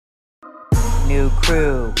new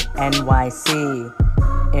crew,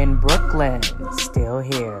 NYC, in Brooklyn, still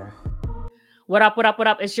here. What up, what up, what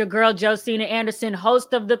up? It's your girl, Josina Anderson,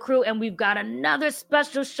 host of The Crew, and we've got another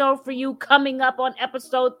special show for you coming up on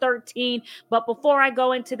episode 13. But before I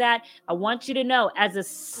go into that, I want you to know, as a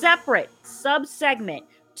separate sub-segment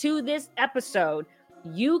to this episode,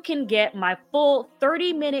 you can get my full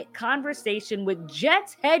 30-minute conversation with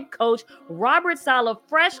Jets head coach Robert Saleh,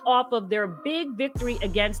 fresh off of their big victory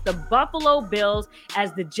against the Buffalo Bills,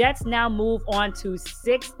 as the Jets now move on to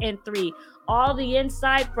 6-3. All the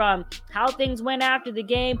insight from how things went after the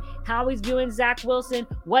game, how he's viewing Zach Wilson,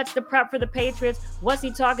 what's the prep for the Patriots, what's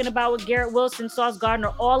he talking about with Garrett Wilson, Sauce Gardner,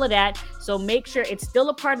 all of that. So make sure it's still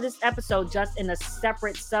a part of this episode, just in a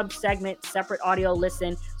separate sub-segment, separate audio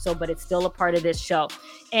listen. But it's still a part of this show.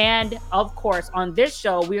 And of course, on this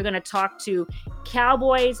show, we're going to talk to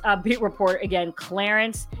Cowboys beat reporter again,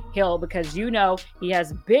 Clarence Hill, because he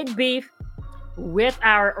has big beef with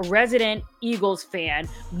our resident Eagles fan,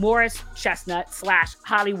 Morris Chestnut /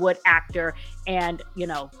 Hollywood actor. And,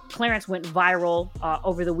 Clarence went viral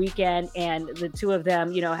over the weekend, and the two of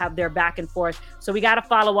them, have their back and forth. So we got to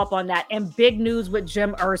follow up on that. And big news with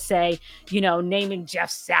Jim Irsay, naming Jeff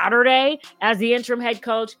Saturday as the interim head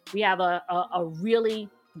coach. We have a really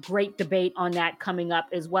great debate on that coming up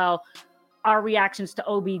as well. Our reactions to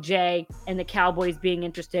OBJ and the Cowboys being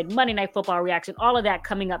interested, Monday Night Football reaction, all of that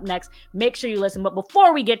coming up next. Make sure you listen. But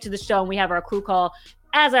before we get to the show and we have our crew call,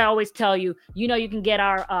 as I always tell you, you can get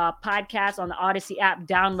our podcast on the Odyssey app.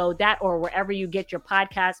 Download that, or wherever you get your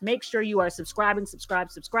podcast. Make sure you are subscribing, subscribe.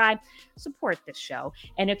 Support this show.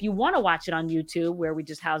 And if you want to watch it on YouTube, where we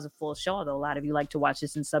just house a full show, although a lot of you like to watch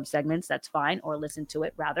this in sub-segments, that's fine, or listen to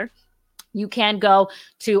it rather. You can go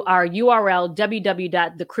to our URL,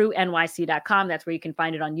 www.thecrewnyc.com. That's where you can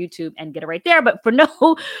find it on YouTube and get it right there. But for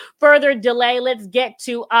no further delay, let's get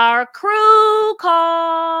to our crew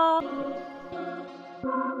call.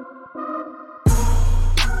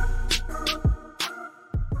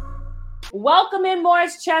 Welcome in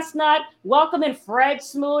Morris Chestnut. Welcome in Fred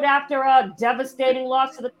Smoot after a devastating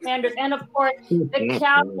loss to the Commanders. And of course, the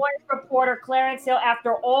Cowboys reporter Clarence Hill,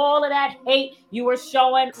 after all of that hate you were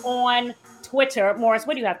showing on Twitter. Morris,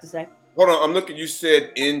 what do you have to say? Hold on, I'm looking. You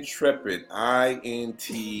said intrepid,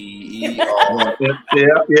 INTER. Yeah.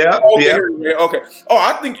 Okay. Oh,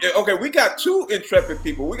 I think we got two intrepid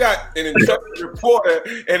people. We got an intrepid reporter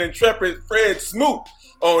and intrepid Fred Smoot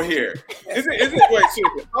on here. Is it? Wait,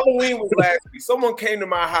 seriously. Halloween was last week. Someone came to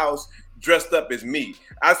my house dressed up as me.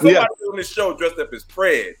 Somebody on this show dressed up as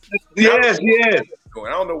Fred. Yes. I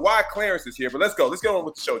don't know why Clarence is here, but let's go. Let's get on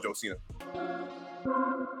with the show, Josina.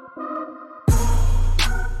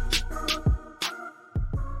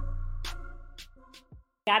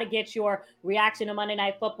 Got to get your reaction to Monday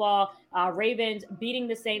Night Football. Ravens beating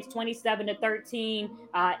the Saints 27-13.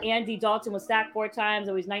 Andy Dalton was sacked 4 times.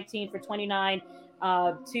 It was 19 for 29.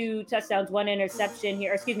 2 touchdowns, 1 interception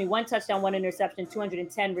here. One touchdown, 1 interception,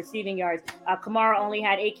 210 receiving yards. Kamara only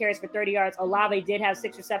had 8 carries for 30 yards. Olave did have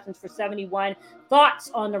 6 receptions for 71.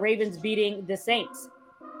 Thoughts on the Ravens beating the Saints?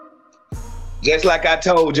 Just like I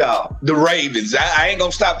told y'all, the Ravens. I ain't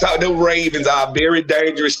gonna stop talking. The Ravens are a very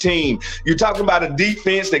dangerous team. You're talking about a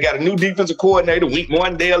defense. They got a new defensive coordinator. Wink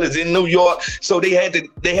Wandale is in New York, so they had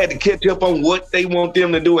to catch up on what they want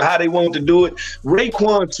them to do, how they want to do it.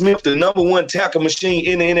 Raekwon Smith, the number 1 tackle machine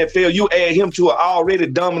in the NFL. You add him to an already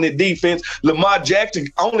dominant defense. Lamar Jackson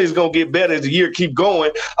only is gonna get better as the year keep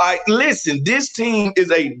going. All right, listen, this team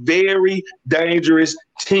is a very dangerous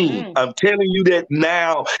team. I'm telling you that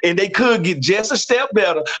now. And they could get just a step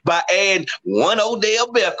better by adding one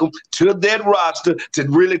Odell Beckham to that roster to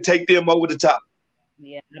really take them over the top.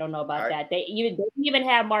 Yeah, I don't know about that. They even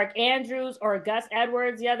had Mark Andrews or Gus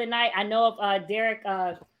Edwards the other night. I know if Derek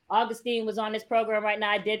Augustine was on this program right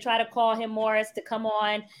now. I did try to call him, Morris, to come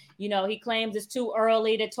on. He claims it's too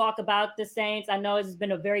early to talk about the Saints. I know it's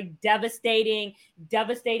been a very devastating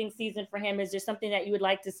season for him. Is there something that you would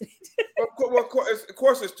like to say? Well, of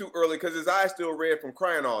course it's too early because his eyes still red from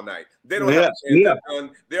crying all night. They don't have a chance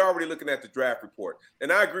done. They're already looking at the draft report.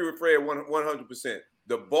 And I agree with Fred 100%.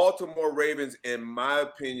 The Baltimore Ravens, in my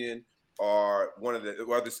opinion, are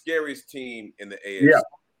the scariest team in the AFC. Yeah.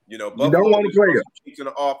 Buffalo, you don't want to play it.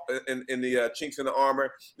 Chinks in the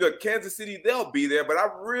armor. Look, Kansas City, they'll be there, but I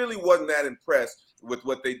really wasn't that impressed with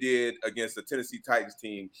what they did against the Tennessee Titans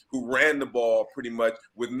team, who ran the ball pretty much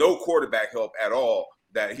with no quarterback help at all,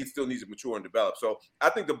 that he still needs to mature and develop. So I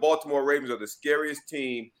think the Baltimore Ravens are the scariest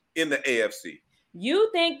team in the AFC.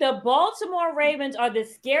 You think the Baltimore Ravens are the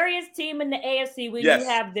scariest team in the AFC when you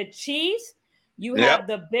have the Chiefs, you have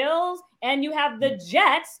the Bills, and you have the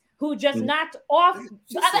Jets, who just knocked off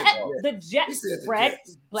the Jets. Fred,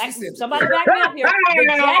 somebody back me up here. The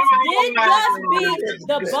Jets did just beat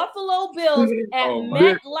the Buffalo Bills at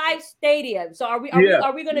MetLife Stadium. So are we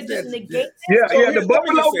going to just negate this? Yeah, the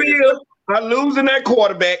Buffalo Bills are losing their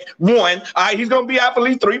quarterback. One, he's going to be out for at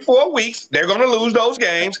least 3-4 weeks. They're going to lose those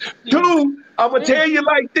games. Two, I'm going to tell you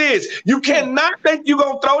like this. You cannot think you're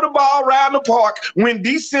going to throw the ball around the park when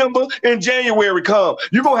December and January come.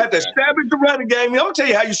 You're going to have to establish the running game. I'm going to tell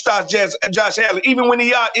you how you start Josh Allen, even when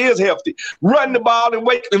he is healthy. Run the ball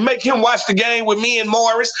and make him watch the game with me and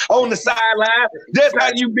Morris on the sideline. That's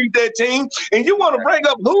how you beat that team. And you want to bring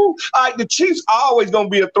up who? The Chiefs are always going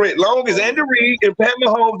to be a threat. Long as Andy Reid and Pat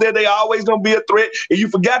Mahomes there, they always going to be a threat. And you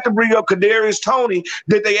forgot to bring up Kadarius Toney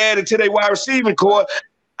that they added to their wide receiving corps.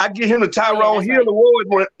 I give him the Tyrone Hill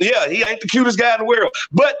Award. Yeah, he ain't the cutest guy in the world.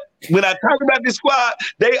 But when I talk about this squad,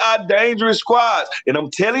 they are dangerous squads. And I'm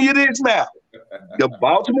telling you this now. The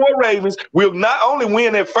Baltimore Ravens will not only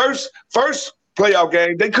win their first playoff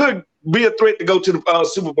game, they could be a threat to go to the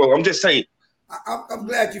Super Bowl. I'm just saying. I'm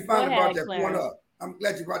glad you finally brought that point up. I'm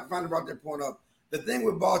glad you finally brought that point up. The thing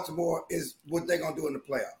with Baltimore is what they're going to do in the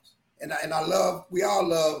playoffs. And we all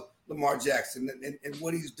love Lamar Jackson and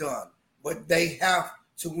what he's done. But they have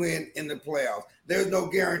to win in the playoffs. There's no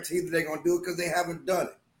guarantee that they're going to do it because they haven't done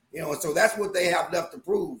it. So that's what they have left to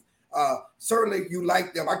prove. Certainly, you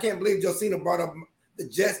like them. I can't believe Josina brought up the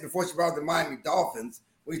Jets before she brought up the Miami Dolphins.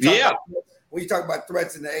 When you talk about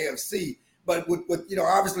threats in the AFC, but with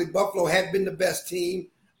obviously Buffalo had been the best team.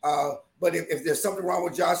 But if there's something wrong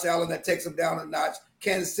with Josh Allen that takes him down a notch,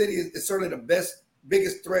 Kansas City is certainly the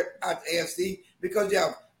biggest threat out the AFC because you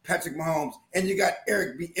have Patrick Mahomes and you got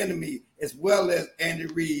Eric Bieniemy as well as Andy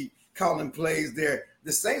Reid calling plays there.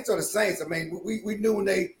 The Saints are the Saints. I mean, we knew when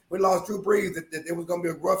we lost Drew Brees that it was going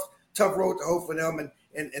to be a rough, tough road to hoe for them,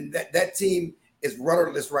 and that team is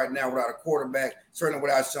rudderless right now without a quarterback, certainly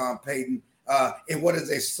without Sean Payton, in what is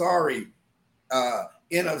a sorry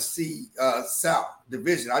NFC South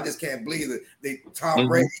division. I just can't believe that Tom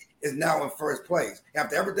Brady is now in first place.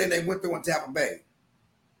 After everything they went through in Tampa Bay,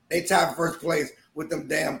 they tied for first place with them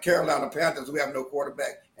damn Carolina Panthers who have no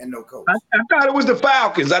quarterback and no coach. I thought it was the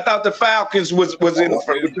Falcons. I thought the Falcons was in the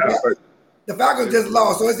first. The Falcons just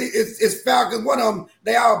lost. So it's Falcons. One of them,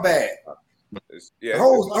 they are bad. The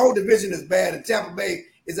whole division is bad, and Tampa Bay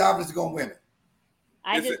is obviously going to win it.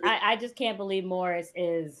 I just can't believe Morris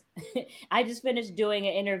is. I just finished doing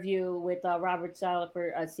an interview with Robert Saleh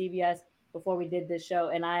for CBS before we did this show,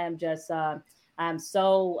 and I am just I'm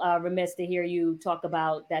so remiss to hear you talk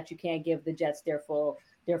about that you can't give the Jets their full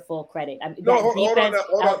credit. Hold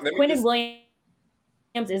on. Quinnen Williams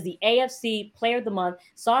is the AFC Player of the Month.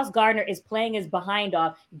 Sauce Gardner is playing his behind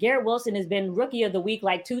off. Garrett Wilson has been Rookie of the Week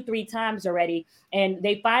like 2-3 times already. And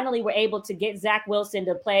they finally were able to get Zach Wilson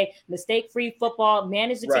to play mistake-free football,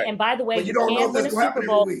 manage the team. And by the way, you can't win a Super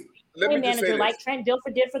Bowl. Manager like Trent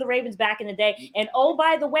Dilfer did for the Ravens back in the day. And oh,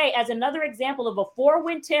 by the way, as another example of a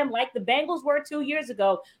 4-win team like the Bengals were 2 years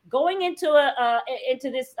ago, going into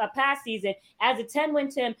this past season as a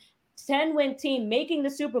 10-win team making the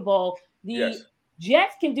Super Bowl, the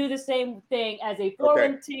Jets can do the same thing as a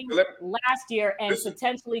 4-win team last year and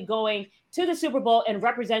potentially going to the Super Bowl and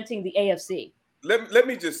representing the AFC. Let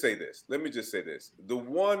me just say this. The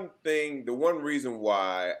one reason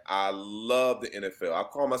why I love the NFL, I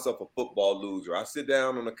call myself a football loser. I sit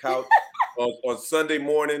down on the couch on Sunday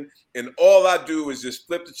morning, and all I do is just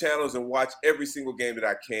flip the channels and watch every single game that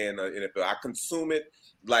I can on NFL. I consume it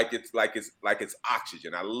like it's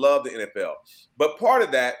oxygen. I love the NFL. But part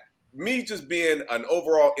of that, me just being an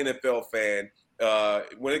overall NFL fan,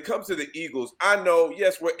 when it comes to the Eagles, I know,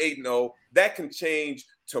 yes, we're 8-0. That can change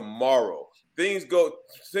tomorrow. Things go.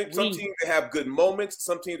 Some teams have good moments.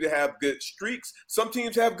 Some teams have good streaks. Some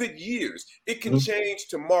teams have good years. It can change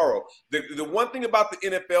tomorrow. The one thing about the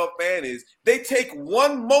NFL fan is they take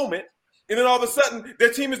one moment, and then all of a sudden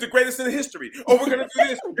their team is the greatest in history. Oh, we're gonna do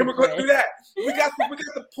this and we're gonna do that. We got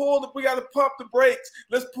to pump the brakes.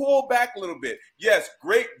 Let's pull back a little bit. Yes,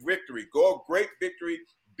 great victory. Great victory.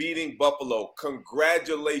 Beating Buffalo.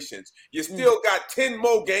 Congratulations. You still got 10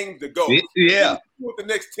 more games to go. Yeah. With the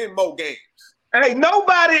next 10 more games. Hey,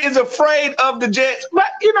 nobody is afraid of the Jets. But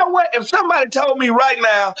you know what? If somebody told me right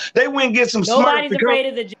now they went and get some Smurfs. Nobody's afraid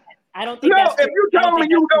of the Jets. I don't think if you told me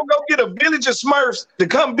you were going to go get a village of Smurfs to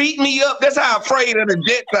come beat me up, that's how afraid of the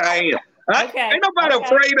Jets I am. Ain't nobody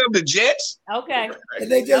afraid of the Jets. Okay. And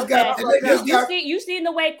they just got. You seen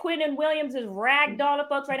the way Quinnen Williams is ragged all the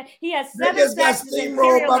folks right now. He has 7 sacks as an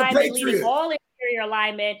steamrolled interior by the lineman, Patriots. leading all interior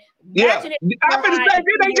linemen. Yeah. I'm going to say,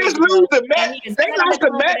 did they just lose to Matt? They lost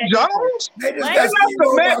to Matt Jones? They just got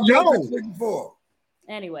steamrolled by the Patriots before.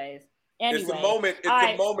 Anyways. It's a moment. It's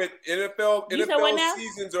a moment. NFL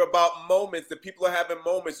seasons are about moments. That people are having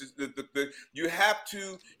moments. You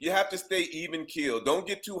have to stay even keeled. Don't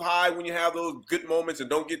get too high when you have those good moments, and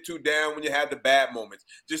don't get too down when you have the bad moments.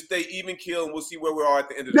 Just stay even keeled, and we'll see where we are at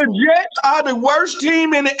the end of the season. The Jets are the worst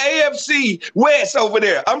team in the AFC West over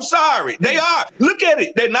there. I'm sorry, they are. Look at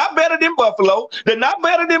it. They're not better than Buffalo. They're not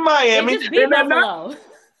better than Miami. They just beat Buffalo.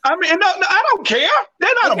 I mean, no, I don't care.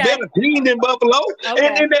 They're not a better team than Buffalo,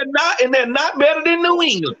 and they're not better than New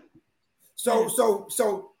England.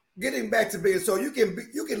 So getting back to being you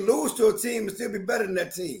can lose to a team and still be better than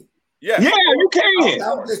that team. Yeah, you can.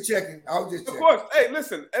 I was just checking. Of course. Hey,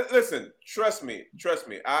 listen. Trust me.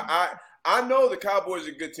 I know the Cowboys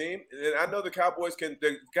are a good team, and I know the Cowboys are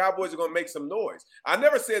going to make some noise. I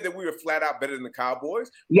never said that we were flat out better than the Cowboys.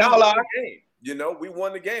 Y'all are. We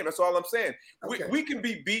won the game. That's all I'm saying. We can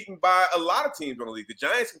be beaten by a lot of teams in the league. The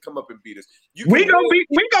Giants can come up and beat us. We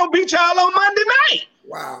gonna beat y'all on Monday night.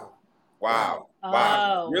 Wow. Really,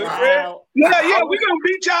 wow. Fred? Yeah, we gonna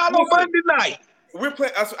beat y'all on Monday night. We're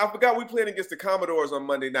playing. I forgot we playing against the Commodores on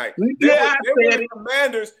Monday night. They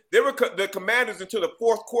were the Commanders until the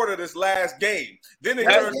fourth quarter of this last game. Then they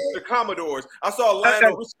turned to the Commodores. I saw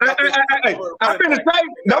Lionel. I'm gonna say,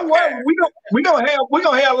 don't worry. We gonna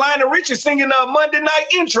have Lionel Richie singing a Monday night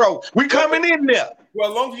intro. We coming in there. Well,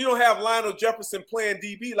 as long as you don't have Lionel Jefferson playing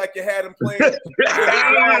DB like you had him playing in the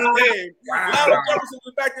last game. Lionel Jefferson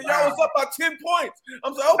was back there. Y'all was up by 10 points.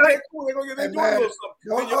 I'm like, okay, cool. They're gonna get doing a little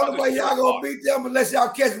something. The only way y'all gonna beat them unless y'all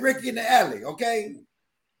catch Ricky in the alley, okay?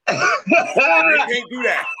 They can't do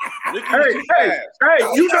that. Hey,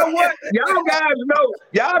 you know what?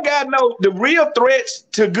 Y'all guys know the real threats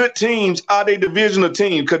to good teams are they divisional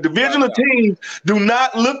teams, because divisional teams do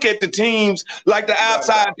not look at the teams like the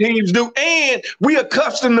outside teams do, and we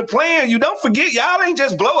accustomed to playing. You don't forget, y'all ain't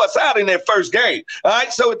just blow us out in that first game. All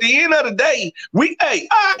right, so at the end of the day,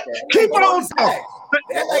 keep it on talk.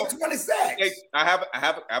 That's like 20 sacks. Hey, I have.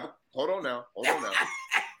 Hold on now.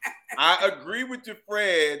 I agree with you,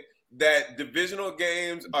 Fred, that divisional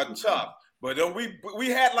games are tough. But we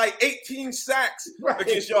had like 18 sacks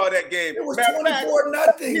against y'all that game. It was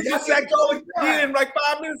 24-0. We just sacked y'all again like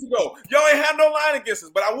 5 minutes ago. Y'all ain't have no line against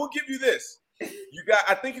us. But I will give you this.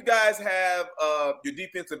 I think you guys have your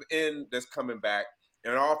defensive end that's coming back.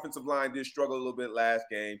 And our offensive line did struggle a little bit last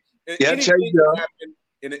game.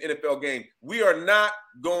 In the NFL game, we are not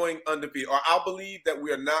going undefeated, or I believe that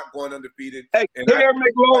we are not going undefeated. Hey, Terry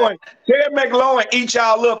McLaurin eat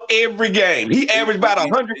y'all up every game. He averaged about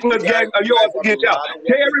 100 plus games a yard against y'all.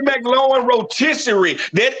 Terry McLaurin rotisserie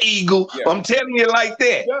that Eagle. Yeah. I'm telling you like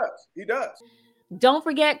that. He does. Don't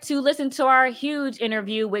forget to listen to our huge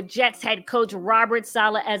interview with Jets head coach Robert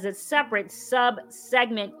Saleh as a separate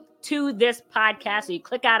sub-segment to this podcast. So you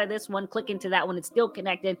click out of this one, click into that one. It's still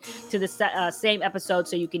connected to the same episode,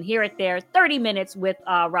 so you can hear it there. 30 minutes with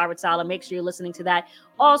Robert Saleh. Make sure you're listening to that.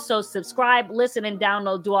 Also, subscribe, listen, and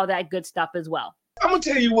download. Do all that good stuff as well. I'm going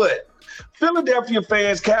to tell you what. Philadelphia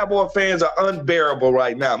fans, Cowboy fans are unbearable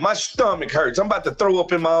right now. My stomach hurts. I'm about to throw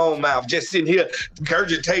up in my own mouth just sitting here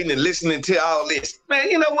regurgitating and listening to all this.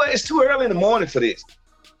 Man, you know what? It's too early in the morning for this.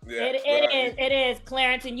 Yeah, it is,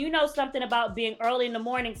 Clarence. And you know something about being early in the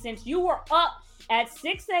morning, since you were up at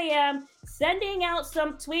 6 a.m. sending out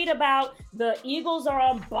some tweet about the Eagles are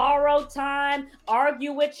on borrowed time,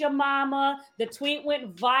 argue with your mama. The tweet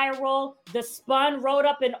went viral. The Spun wrote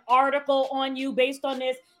up an article on you based on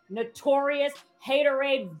this notorious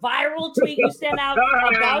haterade viral tweet you sent out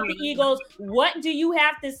about the Eagles. What do you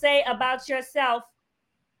have to say about yourself?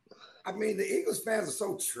 I mean, the Eagles fans are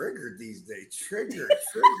so triggered these days. Triggered.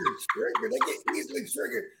 They get easily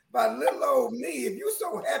triggered by little old me. If you're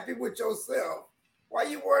so happy with yourself, why are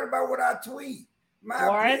you worried about what I tweet?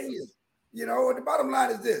 My opinion. You know, the bottom line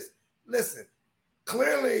is this. Listen,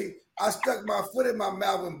 clearly I stuck my foot in my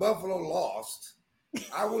mouth when Buffalo lost.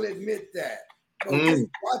 I will admit that.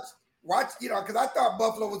 But watch, you know, because I thought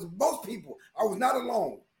Buffalo was most people. I was not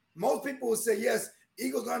alone. Most people would say, yes,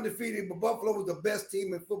 Eagles undefeated, but Buffalo was the best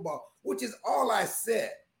team in football, which is all I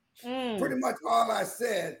said. Pretty much all I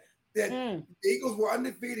said, that the Eagles were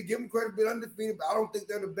undefeated. Give them credit, but undefeated, but I don't think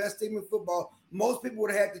they're the best team in football. Most people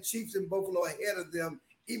would have had the Chiefs in Buffalo ahead of them,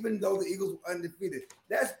 even though the Eagles were undefeated.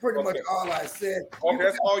 That's pretty much all I said. Okay,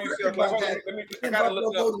 that's all you said.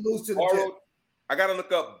 I gotta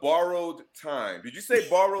look up borrowed time. Did you say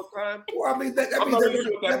borrowed time? Well, I mean, that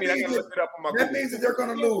means that they're going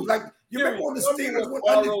to lose. Like, you remember when the Steelers were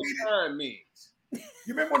undefeated? Time means. You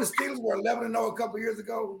remember when the Steelers were 11-0 a couple years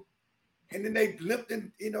ago, and then they limped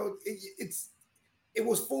in. You know, it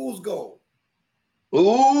was fool's gold.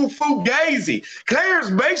 Ooh, Fugazi.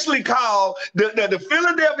 Clarence basically called the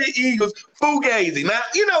Philadelphia Eagles Fugazi. Now,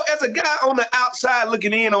 as a guy on the outside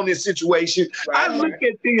looking in on this situation, I look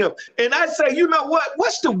at them and I say, you know what?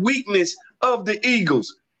 What's the weakness of the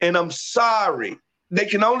Eagles? And I'm sorry. They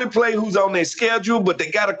can only play who's on their schedule, but they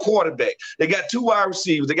got a quarterback. They got 2 wide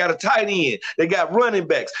receivers. They got a tight end. They got running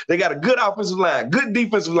backs. They got a good offensive line, good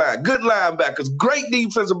defensive line, good linebackers, great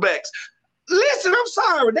defensive backs. Listen, I'm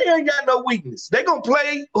sorry. They ain't got no weakness. They going to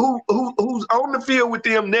play who's on the field with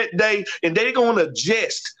them that day, and they going to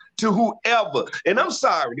adjust to whoever. And I'm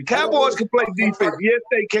sorry. The Cowboys can play defense. Yes,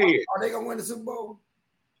 they can. Are they going to win the Super Bowl?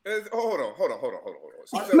 Hold on.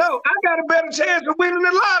 No, I got a better chance of winning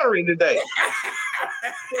the lottery today.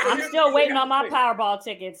 I'm still waiting on my Powerball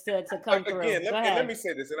tickets to come through. Again, let me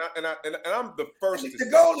say this, and I'm the first. The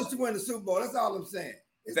goal is to win the Super Bowl. That's all I'm saying.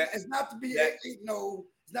 It's not to be it's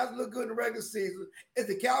not to look good in the regular season. As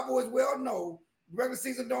the Cowboys well know, regular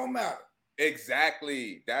season don't matter.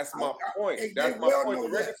 Exactly. That's my point. That's my point. The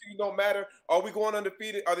regular season don't matter. Are we going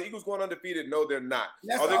undefeated? Are the Eagles going undefeated? No, they're not.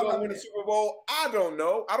 Are they going to win the Super Bowl? I don't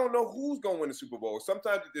know. I don't know who's going to win the Super Bowl.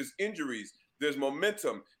 Sometimes there's injuries. There's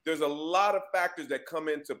momentum. There's a lot of factors that come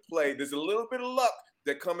into play. There's a little bit of luck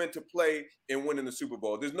that come into play in winning the Super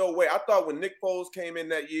Bowl. There's no way. I thought when Nick Foles came in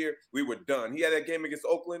that year, we were done. He had that game against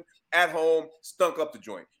Oakland at home, stunk up the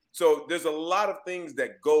joint. So there's a lot of things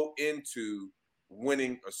that go into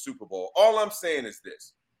winning a Super Bowl. All I'm saying is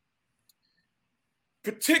this,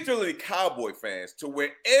 particularly Cowboy fans, to where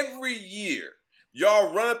every year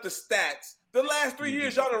y'all run up the stats. The last 3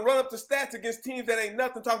 years, y'all done run up the stats against teams that ain't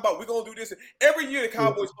nothing. Talking about we're gonna do this. Every year, the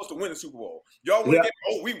Cowboys supposed to win the Super Bowl. Y'all want to get,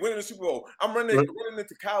 we winning the Super Bowl. I'm running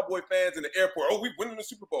into Cowboy fans in the airport. Oh, we winning the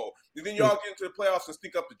Super Bowl. And then y'all get into the playoffs and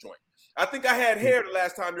sneak up the joint. I think I had hair the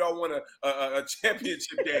last time y'all won a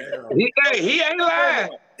championship game. He ain't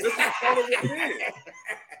lying. This is part of what it is.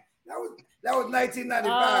 That was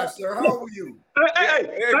 1995, sir. How old were you?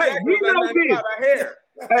 We know this.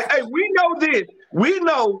 Hey, we know this. We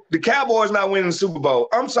know the Cowboys not winning the Super Bowl.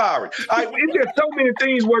 I'm sorry. It's just so many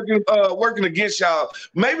things working against y'all.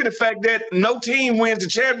 Maybe the fact that no team wins the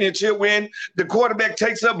championship when the quarterback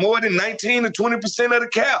takes up more than 19 to 20% of the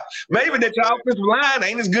cap. Maybe that your offensive line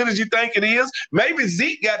ain't as good as you think it is. Maybe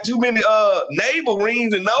Zeke got too many navel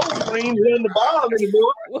rings and nose rings in the ball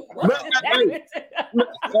anymore.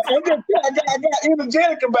 I got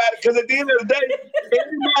energetic about it because at the end of the day,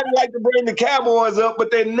 everybody like to bring the Cowboys up,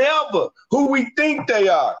 but they're never who we think they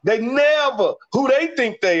are. They never who they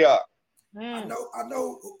think they are. I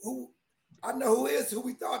know who is who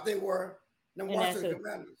we thought they were. The Washington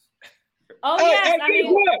Commanders. Oh yes,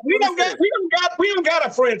 we don't got a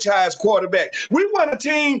franchise quarterback. We want a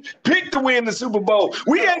team picked to win the Super Bowl.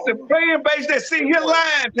 We ain't the fan base that sit here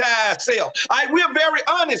lying to ourselves. We're a very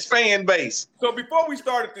honest fan base. So before we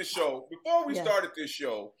started this show,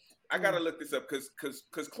 I gotta look this up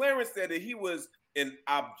because Clarence said that he was an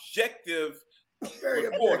objective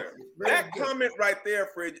reporter. That comment right there,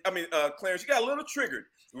 Clarence, you got a little triggered.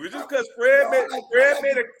 It was just because Fred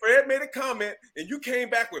made a comment, and you came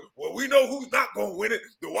back with, "Well, we know who's not going to win it."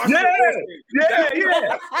 The Washington right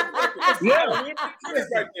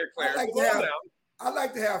there, Clarence. I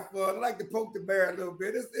like to have fun. I like to poke the bear a little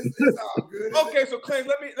bit. It's all good. Okay, so Clarence,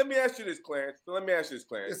 let me ask you this, Clarence.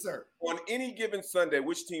 Yes, sir. On any given Sunday,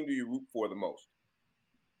 which team do you root for the most?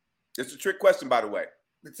 It's a trick question, by the way.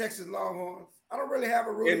 The Texas Longhorns. I don't really have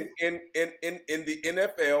a root. In the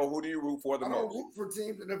NFL, who do you root for the most? I don't root for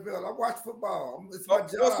teams in the NFL. I watch football. It's my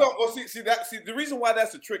job. See, the reason why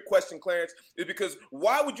that's a trick question, Clarence, is because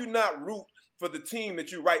why would you not root for the team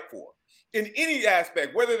that you write for? In any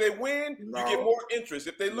aspect, whether they win, you get more interest.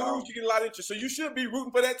 If they lose, you get a lot of interest. So you should be rooting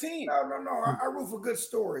for that team. No. I root for good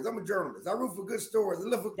stories. I'm a journalist. I root for good stories.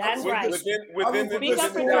 That's right. Speak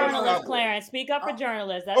up for journalists, Clarence. Speak up for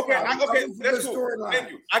journalists. That's right. Okay, that's cool.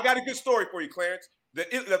 Thank you. I got a good story for you, Clarence. The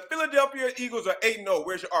Philadelphia Eagles are 8-0.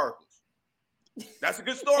 Where's your articles? That's a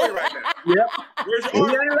good story right now. Yep. Where's your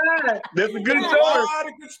articles? That's a good story. A lot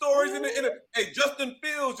of good stories in the. Hey, Justin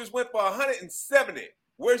Fields just went for 170.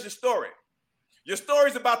 Where's your story? Your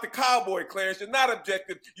story's about the Cowboy, Clarence. You're not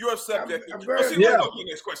objective. You're subjective.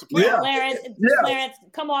 Next question, please. Clarence,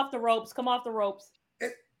 come off the ropes.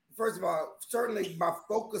 First of all, certainly my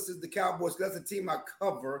focus is the Cowboys because that's a team I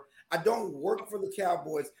cover. I don't work for the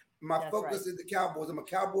Cowboys. My focus is the Cowboys. I'm a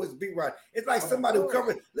Cowboys beat writer. It's like somebody who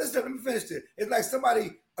covers. Listen, let me finish this. It's like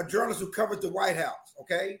a journalist who covers the White House.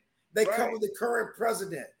 Okay, they cover the current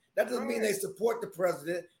president. That doesn't mean they support the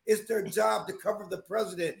president. It's their job to cover the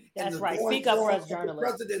president. That's right. Speak up for us, journalists. The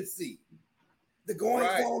presidency. The going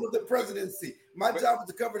zone of the presidency. My job is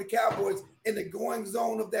to cover the Cowboys in the going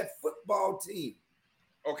zone of that football team.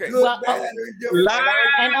 Okay. Good, Well, bad, or indifferent.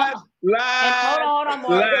 And hold on,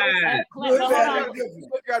 Morris. Good, Hold bad, on. or indifferent.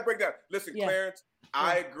 You got to break down. Listen, Yeah. Clarence,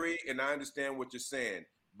 I agree and I understand what you're saying.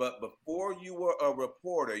 But before you were a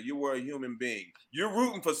reporter, you were a human being. You're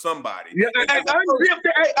rooting for somebody. Yeah, unzip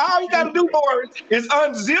that. All you got to do, Morris, is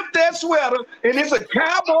unzip that sweater, and it's a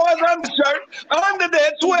Cowboys undershirt under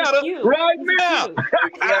that sweater right now.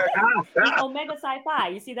 He's Omega Sci-Fi.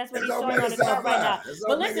 You see, that's what he's showing on the chart right now.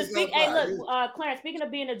 But listen, Clarence, speaking of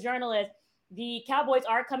being a journalist, the Cowboys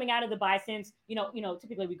are coming out of the bye since,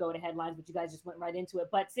 typically we go to headlines, but you guys just went right into it.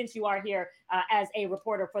 But since you are here as a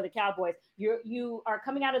reporter for the Cowboys, you are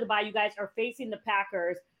coming out of the bye. You guys are facing the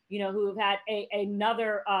Packers, who have had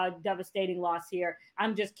another devastating loss here.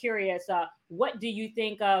 I'm just curious, what do you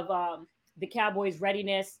think of the Cowboys'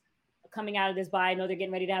 readiness coming out of this bye? I know they're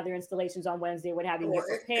getting ready to have their installations on Wednesday, what have you, get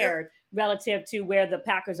prepared relative to where the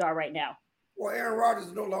Packers are right now. Well, Aaron Rodgers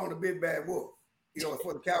is no longer the big bad wolf.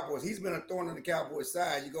 For the Cowboys, he's been a thorn in the Cowboys'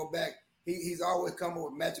 side. You go back, he's always come up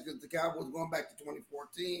with magic against the Cowboys, going back to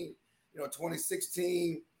 2014,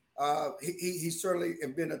 2016. He's certainly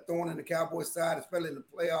been a thorn in the Cowboys' side, especially in the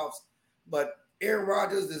playoffs. But Aaron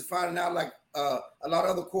Rodgers is finding out, like a lot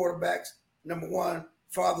of other quarterbacks, number one,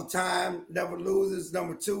 father time, never loses.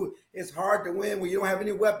 Number two, it's hard to win when you don't have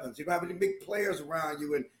any weapons. You don't have any big players around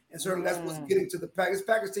you. And certainly that's what's getting to the Packers. This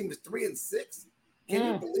Packers team is 3-6. Can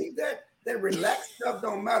you believe that? That relaxed stuff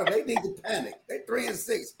don't matter. They need to panic. They're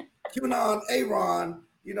 3-6. QAnon, Aaron,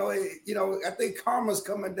 I think karma's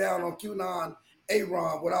coming down on QAnon,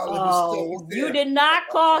 Aaron with all of this stuff. You did not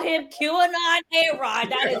call him QAnon, Aaron.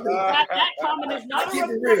 That comment is not keep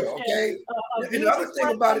it real, okay? And the other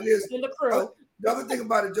thing about it is, the other thing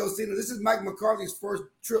about it, Josina, this is Mike McCarthy's first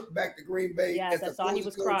trip back to Green Bay. Yes, I saw he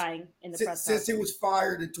was crying in the press conference. Since he was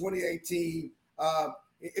fired in 2018.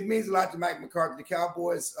 It means a lot to Mike McCarthy. The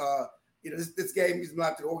Cowboys, this game means a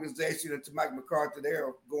lot to the organization and to Mike McCarthy.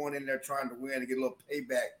 They're going in there trying to win and get a little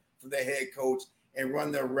payback for their head coach and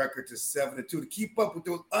run their record to 7-2 to keep up with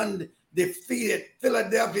those undefeated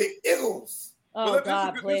Philadelphia Eagles. I'm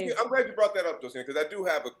glad you brought that up, Josina, because I do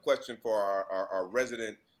have a question for our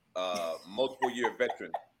resident multiple-year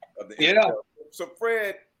veteran of the NFL. Yeah. So,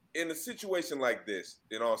 Fred, in a situation like this,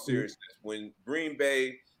 in all seriousness, when Green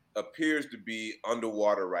Bay appears to be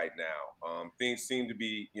underwater right now, things seem to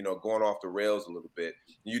be, going off the rails a little bit.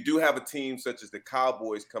 You do have a team such as the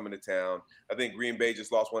Cowboys coming to town. I think Green Bay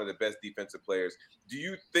just lost one of the best defensive players. Do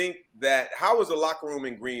you think how is the locker room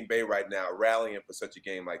in Green Bay right now rallying for such a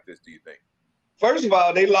game like this, do you think? First of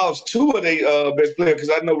all, they lost two of their best players because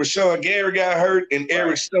I know Rashawn Gary got hurt and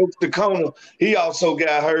Eric Stokes Tacona, he also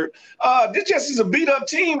got hurt. This just is a beat-up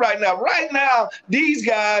team right now. Right now, these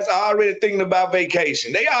guys are already thinking about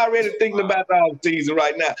vacation. They are already thinking about the offseason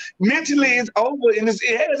right now. Mentally, it's over, and it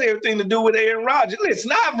has everything to do with Aaron Rodgers.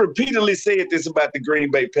 Listen, I've repeatedly said this about the Green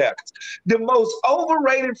Bay Packers. The most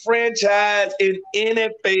overrated franchise in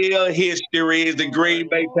NFL history is the Green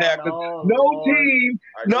Bay Packers.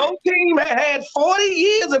 No team had 40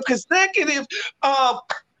 years of consecutive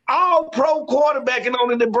all-pro quarterbacking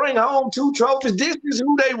on it to bring home 2 trophies. This is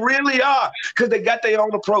who they really are because they got their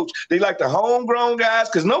own approach. They like the homegrown guys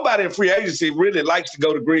because nobody in free agency really likes to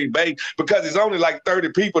go to Green Bay because it's only like 30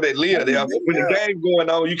 people that live there. When the game's going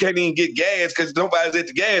on, you can't even get gas because nobody's at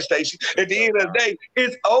the gas station. At the end of the day,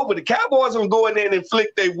 it's over. The Cowboys will go in there and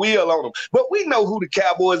inflict their will on them. But we know who the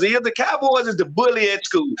Cowboys is. The Cowboys is the bully at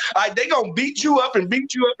school. All right, they're going to beat you up and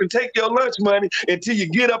take your lunch money until you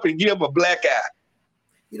get up and give them a black eye.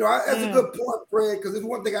 That's a good point, Fred, because it's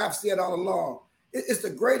one thing I've said all along. It's the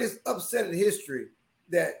greatest upset in history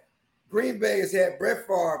that Green Bay has had Brett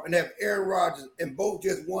Favre and have Aaron Rodgers and both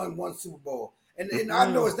just won one Super Bowl. And I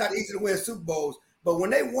know it's not easy to win Super Bowls, but when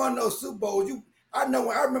they won those Super Bowls, I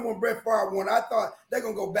remember when Brett Favre won, I thought they're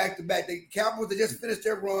going to go back-to-back. The Cowboys, they just finished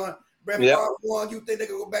their run. Brett Favre won. You think they're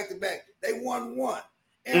going to go back-to-back. They won one.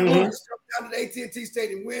 Aaron Rodgers comes down to the AT&T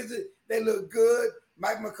Stadium, wins it. They look good.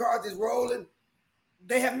 Mike McCarthy's rolling.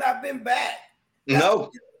 They have not been back. No.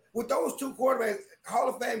 With those two quarterbacks, Hall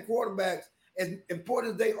of Fame quarterbacks, as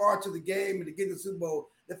important as they are to the game and to get the Super Bowl,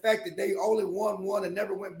 the fact that they only won one and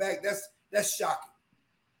never went back, that's shocking.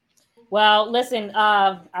 Well, listen,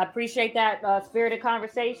 I appreciate that spirited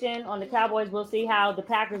conversation on the Cowboys. We'll see how the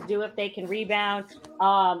Packers do if they can rebound.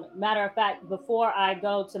 Matter of fact, before I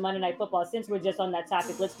go to Monday Night Football, since we're just on that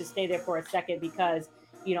topic, let's just stay there for a second because,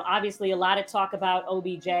 obviously a lot of talk about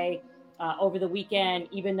OBJ over the weekend,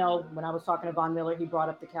 even though when I was talking to Von Miller, he brought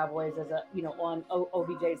up the Cowboys as on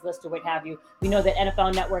OBJ's list or what have you. We know that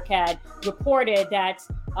NFL Network had reported that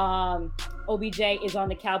OBJ is on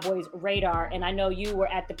the Cowboys' radar. And I know you were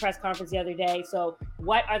at the press conference the other day. So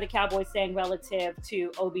what are the Cowboys saying relative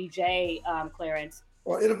to OBJ, Clarence?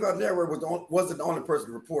 Well, NFL Network wasn't the only person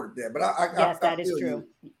who reported that, but yes, that is true.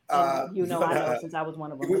 I know since I was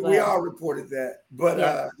one of them. We all reported that, but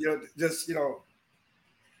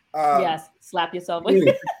yes, slap yourself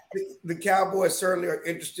with. The Cowboys certainly are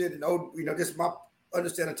interested in, just my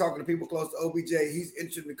understanding, talking to people close to OBJ, he's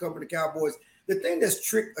interested in covering the Cowboys. The thing that's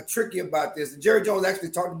tricky about this, and Jerry Jones actually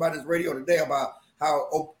talked about his radio today about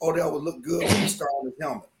how Odell would look good when he started on his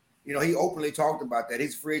helmet. He openly talked about that.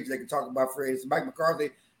 He's free agent. They can talk about free agents. Mike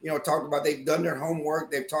McCarthy, talked about they've done their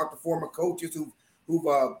homework. They've talked to former coaches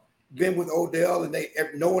who've been with Odell, and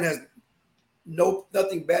no one has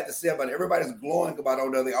nothing bad to say about it. Everybody's glowing about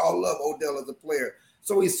Odell. They all love Odell as a player.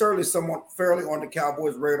 So he's certainly someone fairly on the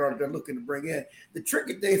Cowboys' radar that they're looking to bring in. The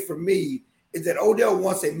tricky thing for me is that Odell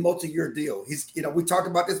wants a multi-year deal. He's, we talked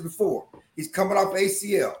about this before. He's coming off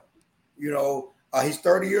ACL. He's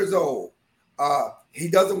 30 years old. He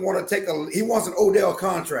doesn't want to he wants an Odell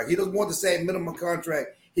contract. He doesn't want the same minimum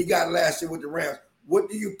contract he got last year with the Rams. What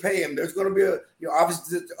do you pay him? There's going to be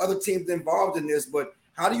obviously the other teams involved in this, but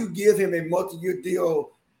how do you give him a multi-year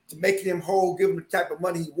deal to make him whole, give him the type of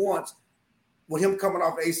money he wants with him coming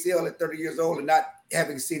off ACL at 30 years old and not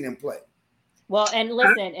having seen him play? Well, and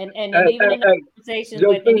listen, and even in the conversations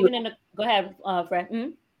go ahead, Fred.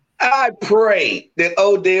 Mm-hmm. I pray that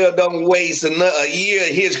Odell don't waste another year of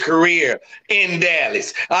his career in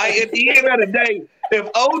Dallas. At the end of the day, if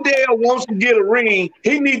Odell wants to get a ring,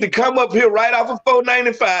 he needs to come up here right off of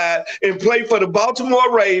 495 and play for the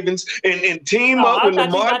Baltimore Ravens and team up with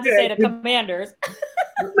Lamar Jackson. Say the Commanders.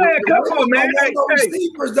 Man, come on, man. No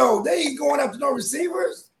receivers, though. They ain't going after no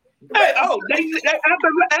receivers. Hey,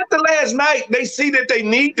 after last night, they see that they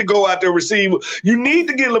need to go out there receiver. You need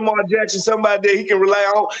to get Lamar Jackson somebody that he can rely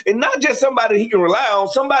on, and not just somebody he can rely on,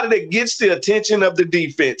 somebody that gets the attention of the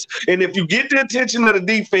defense. And if you get the attention of the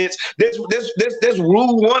defense, that's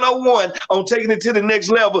rule 101 on taking it to the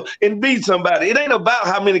next level and beat somebody. It ain't about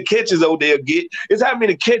how many catches Odell get. It's how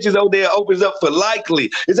many catches Odell opens up for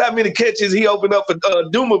Likely. It's how many catches he opened up for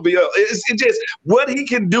Doomobile. It's just what he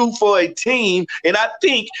can do for a team, and I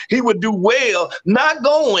think he would do well not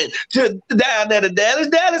going to down there to Dallas.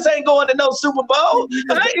 Dallas ain't going to no Super Bowl.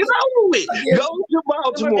 It's over with. Go to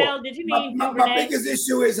Baltimore. Did you mean my biggest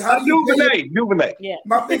issue is how do you Duvernay. Yeah.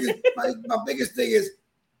 My biggest thing is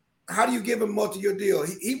how do you give him multi-year deal?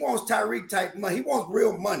 He wants Tyreek type money. He wants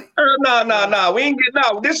real money. No. We ain't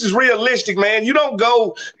getting This is realistic, man. You don't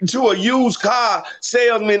go to a used car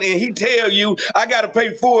salesman and he tell you, I got to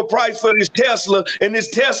pay full price for this Tesla, and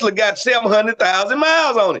this Tesla got 700,000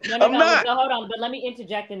 miles on it. I'm not. No, hold on, but let me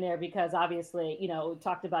interject in there because obviously, we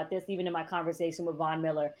talked about this even in my conversation with Von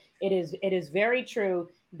Miller. It is very true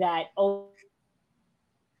that OBJ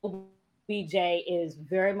is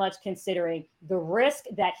very much considering the risk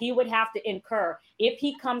that he would have to incur if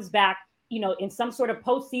he comes back, in some sort of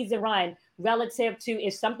postseason run relative to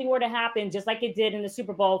if something were to happen, just like it did in the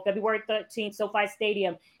Super Bowl, February 13th, SoFi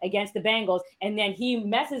Stadium against the Bengals. And then he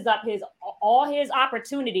messes up all his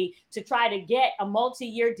opportunity to try to get a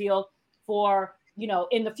multi-year deal for,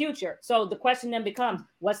 in the future. So the question then becomes,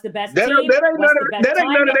 what's the best team? That ain't none of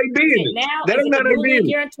their business. That ain't none of their business.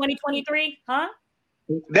 Here in 2023, huh?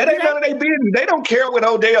 That ain't none of their business. They don't care what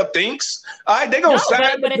Odell thinks. All right, they gonna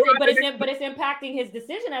sign. But it's impacting his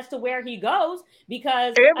decision as to where he goes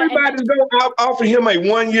because everybody's gonna offer him a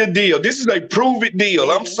 1-year deal. This is a prove-it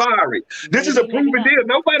deal. I'm sorry. This is a prove-it deal.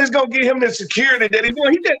 Nobody's gonna give him the security that he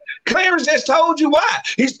wants. Clarence just told you why.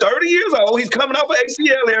 He's 30 years old. He's coming off an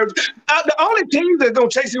ACL there. The only team that's gonna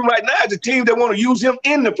chase him right now is the team that want to use him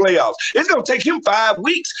in the playoffs. It's gonna take him 5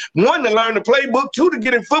 weeks. 1, to learn the playbook. 2, to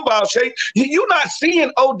get in football shape. You're not seeing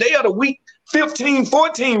Odell the week 15,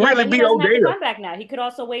 14 really be Odell. Come back now. He could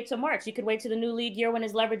also wait till March. He could wait to the new league year when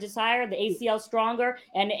his leverage is higher, the ACL stronger,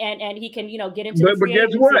 and he can get into the free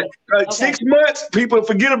agency. But guess what? 6 months, people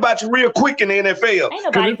forget about you real quick in the NFL. Ain't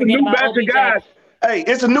nobody forgetting about OBJ. Guys. Hey,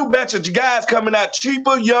 it's a new batch of guys coming out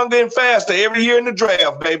cheaper, younger, and faster every year in the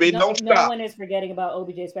draft, baby. Don't stop. No one is forgetting about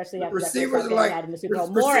OBJ, especially after receivers that had in the Super Bowl.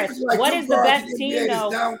 Morris, what is the best team though?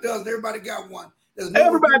 Everybody got one.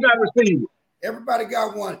 Everybody got a receiver. Everybody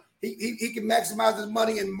got one. He can maximize his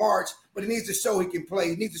money in March, but he needs to show he can play.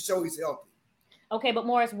 He needs to show he's healthy. Okay, but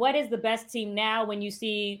Morris, what is the best team now when you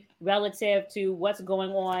see relative to what's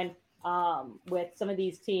going on with some of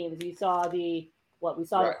these teams? We saw the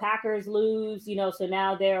Packers lose, so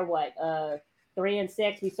now they're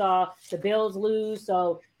 3-6. We saw the Bills lose,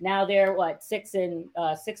 so now they're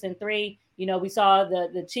 6-3. You know, we saw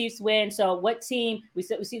the Chiefs win. So what team we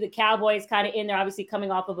see the Cowboys kind of in there, obviously coming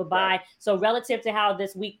off of a bye. Right. So relative to how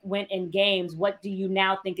this week went in games, what do you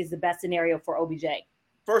now think is the best scenario for OBJ?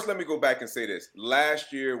 First, let me go back and say this.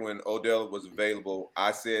 Last year when Odell was available,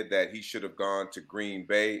 I said that he should have gone to Green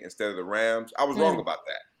Bay instead of the Rams. I was wrong about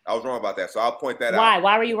that. So I'll point that out.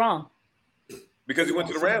 Why were you wrong? Because he went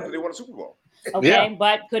to the Rams and they won a Super Bowl. Okay,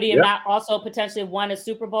 but could he have not also potentially won a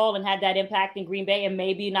Super Bowl and had that impact in Green Bay and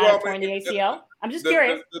maybe not torn the ACL? I'm just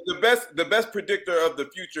curious. The best predictor of the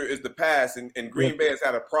future is the past, and Green Bay has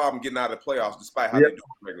had a problem getting out of the playoffs despite how they do in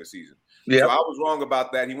the regular season. So I was wrong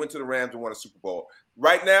about that. He went to the Rams and won a Super Bowl.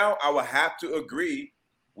 Right now, I will have to agree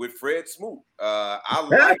with Fred Smoot. I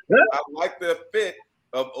like the fit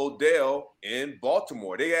of Odell in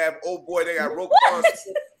Baltimore. They got Roquan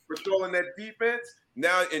patrolling that defense.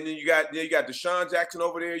 Now and then you got Deshaun Jackson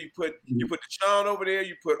over there. You put Deshaun over there.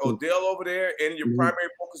 You put Odell over there, and your primary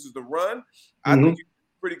focus is the run. I think you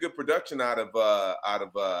get pretty good production out of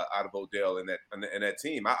Odell in that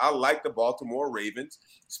team. I like the Baltimore Ravens,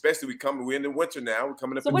 especially we're in the winter now. We're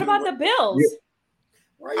coming up. So what about the Bills?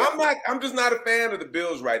 I'm just not a fan of the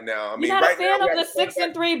Bills right now. I mean, you're not a fan of the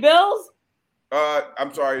 6-3 Bills?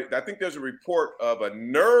 I'm sorry. I think there's a report of a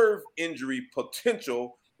nerve injury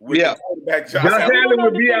potential. With the quarterback, Josh Allen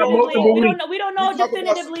would be out multiple weeks. We don't know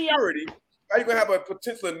definitively. How are you going to have a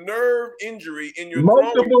potential nerve injury in your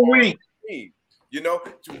multiple weeks team? You know,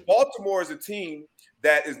 Baltimore is a team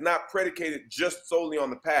that is not predicated just solely on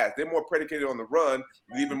the pass. They're more predicated on the run,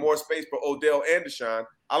 leaving more space for Odell and Deshaun.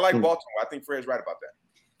 I like Baltimore. I think Fred's right about that.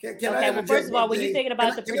 Well, first of all, when you're thinking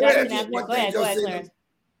about the production, go ahead, Clarence.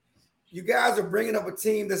 You guys are bringing up a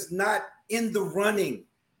team that's not in the running.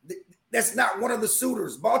 That's not one of the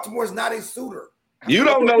suitors. Baltimore is not a suitor. You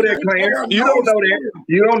don't know that, Clarence. You don't know that.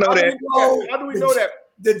 You don't know that. How do we know that?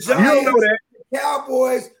 The Giants, the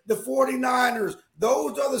Cowboys, the 49ers,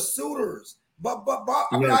 those are the suitors. But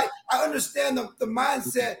I mean, I understand the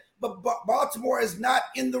mindset, but Baltimore is not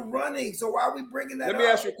in the running. So why are we bringing that up? Let me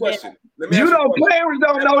ask you a question. Clarence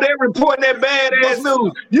don't know they're reporting that badass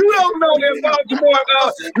news. You don't know that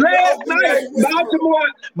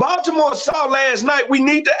Baltimore saw last night. We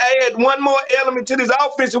need to add one more element to this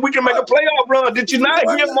offense so we can make a playoff run. Did you not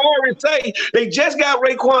hear Morris say they just got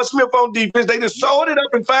Raekwon Smith on defense? They just sold it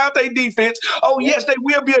up and found their defense. Oh, yes, they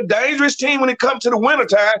will be a dangerous team when it comes to the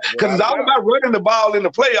wintertime because it's all about running the ball in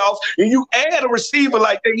the playoffs. And you add a receiver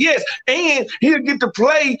like that, yes, and he'll get to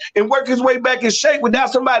play and work his way back in shape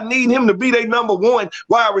without somebody needing him to be their number one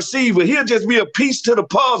wide receiver. He'll just be a piece to the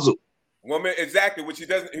puzzle. Well, exactly, which he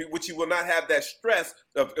will not have that stress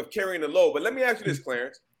of carrying the load. But let me ask you this,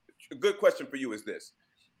 Clarence. A good question for you is this.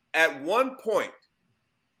 At one point,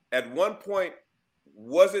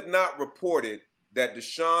 was it not reported that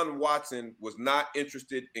Deshaun Watson was not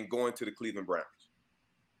interested in going to the Cleveland Browns?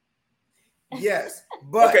 Yes,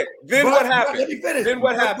 but okay. What happened? Let me finish. Then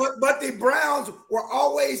what happened? But the Browns were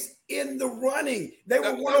always in the running. They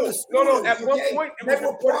were one of the No. At one point, they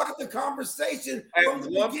were part of the conversation from the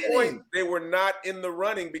beginning. At one point, they were not in the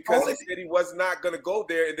running because they said he was not going to go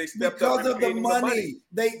there, and they stepped up because of the money.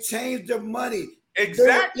 They changed the money.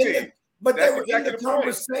 Exactly. But they were in the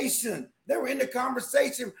conversation. They were in the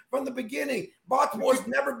conversation from the beginning. Baltimore's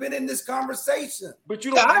never been in this conversation. But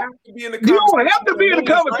you don't have to be in the conversation. You don't have to be in the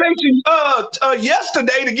conversation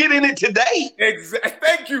yesterday to get in it today. Exactly.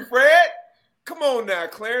 Thank you, Fred. Come on now,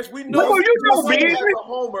 Clarence. We know you know,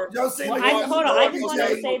 Homer. Hold on. I just want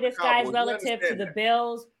to say this, guys, relative to the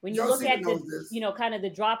Bills. When you look at the, kind of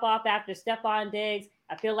the drop off after Stephon Diggs,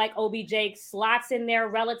 I feel like OBJ slots in there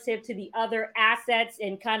relative to the other assets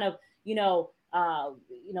and kind of,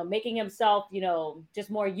 making himself, just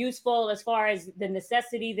more useful as far as the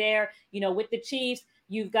necessity there, with the Chiefs.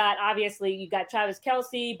 You've got Travis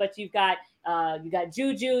Kelce, but you've got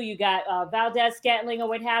Juju, you got Valdez Scantling or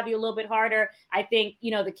what have you, a little bit harder. I think,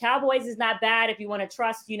 the Cowboys is not bad if you want to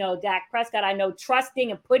trust, Dak Prescott. I know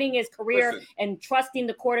trusting and putting his career and trusting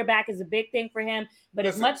the quarterback is a big thing for him. But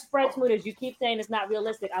as much Fred Smoot as you keep saying it's not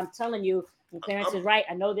realistic, I'm telling you, and Clarence is right.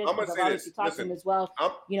 I know this because I've obviously talked to him as well.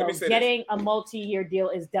 Getting a multi-year deal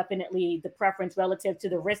is definitely the preference relative to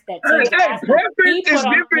the risk that teams preference is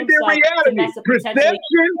different than reality. Perception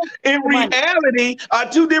and reality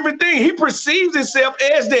are two different things. He perceives himself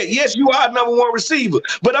as that. Yes, you are number one receiver,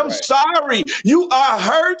 but I'm sorry, you are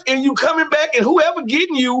hurt and you coming back, and whoever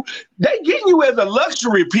getting you, they getting you as a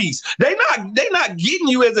luxury piece. They not getting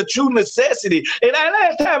you as a true necessity. And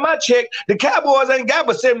last time I checked, the Cowboys ain't got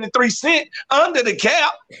but 73 cents under the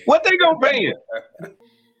cap. What they gonna pay him?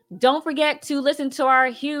 Don't forget to listen to our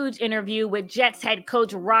huge interview with Jets head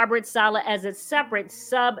coach Robert Saleh as a separate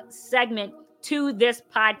sub-segment to this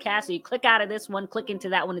podcast. So you click out of this one, click into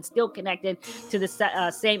that one. It's still connected to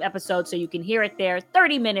the same episode, so you can hear it there.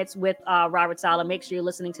 30 minutes with Robert Saleh. Make sure you're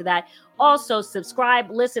listening to that. Also,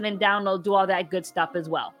 subscribe, listen, and download. Do all that good stuff as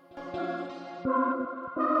well.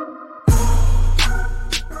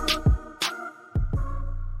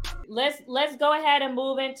 Let's go ahead and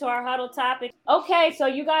move into our huddle topic. Okay, so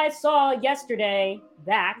you guys saw yesterday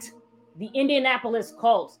that the Indianapolis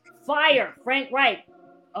Colts fire Frank Reich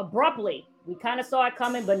abruptly. We kind of saw it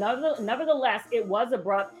coming, but nevertheless, it was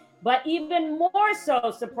abrupt. But even more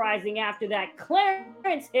so surprising after that,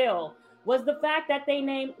 Clarence Hill, was the fact that they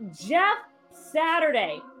named Jeff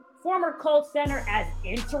Saturday, former Colts center, as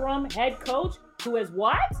interim head coach, who is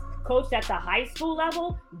what? Coached at the high school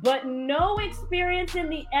level, but no experience in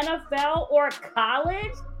the NFL or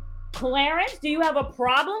college. Clarence, do you have a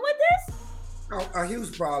problem with this? A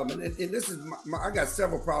huge problem, and this is I got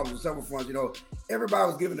several problems with several fronts. You know, everybody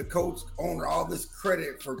was giving the coach owner all this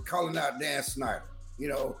credit for calling out Dan Snyder. You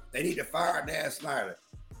know, they need to fire Dan Snyder,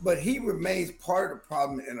 but he remains part of the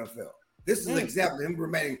problem in the NFL. This is an example of him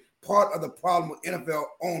remaining part of the problem with NFL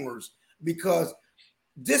owners, because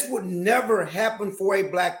this would never happen for a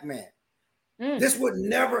black man. This would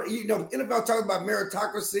never, you know, NFL talks about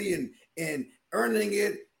meritocracy and earning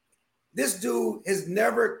it. This dude has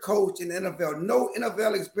never coached in the NFL, no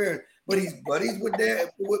NFL experience, but he's buddies with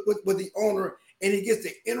the owner, and he gets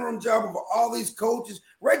the interim job of all these coaches.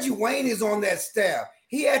 Reggie Wayne is on that staff.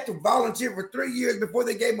 He had to volunteer for 3 years before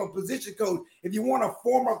they gave him a position coach. If you want a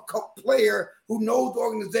former player who knows the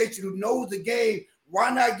organization, who knows the game, why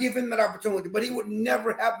not give him that opportunity? But he would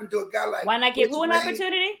never happen to a guy like. Why not give who an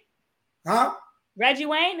opportunity? Huh? Reggie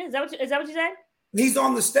Wayne? Is that what you said? He's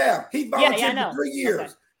on the staff. He volunteered for 3 years.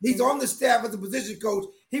 Okay. He's on the staff as a position coach.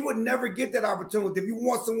 He would never get that opportunity. If you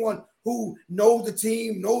want someone who knows the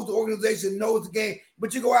team, knows the organization, knows the game,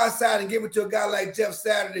 but you go outside and give it to a guy like Jeff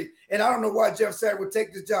Saturday, and I don't know why Jeff Saturday would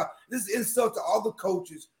take this job. This is insult to all the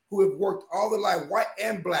coaches who have worked all their life, white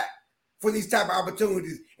and black, for these type of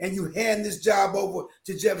opportunities, and you hand this job over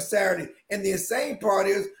to Jeff Saturday. And the insane part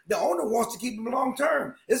is the owner wants to keep him long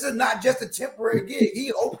term. This is not just a temporary gig.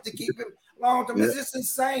 He hopes to keep him long term. It's just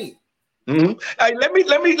insane. Mm-hmm. Hey, let me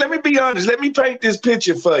be honest. Let me paint this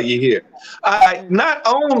picture for you here. Not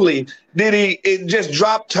only did he just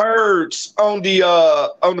drop turds on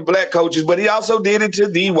the black coaches, but he also did it to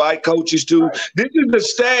the white coaches too. Right. This is the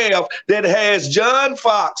staff that has John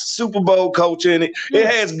Fox, Super Bowl coach, in it. It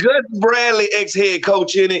has Gus Bradley, ex-head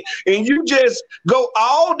coach, in it, and you just go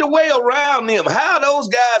all the way around them. How are those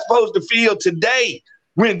guys supposed to feel today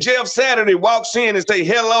when Jeff Saturday walks in and say,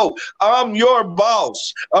 "Hello, I'm your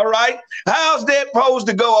boss"? All right. How's that supposed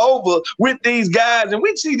to go over with these guys? And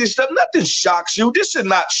we see this stuff. Nothing shocks you. This should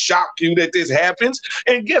not shock you that this happens.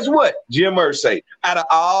 And guess what? Jim Irsay, out of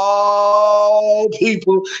all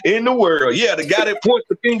people in the world, the guy that points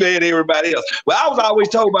the finger at everybody else. Well, I was always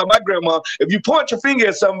told by my grandma, if you point your finger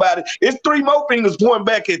at somebody, it's 3 more fingers pointing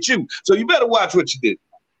back at you. So you better watch what you do.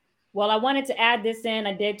 Well, I wanted to add this in.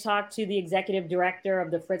 I did talk to the executive director of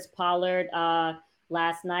the Fritz Pollard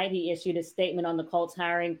last night. He issued a statement on the Colts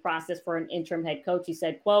hiring process for an interim head coach. He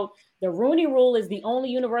said, quote, "The Rooney Rule is the only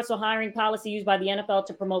universal hiring policy used by the NFL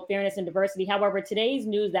to promote fairness and diversity. However, today's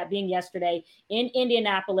news, that being yesterday in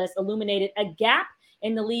Indianapolis, illuminated a gap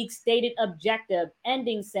in the league's stated objective,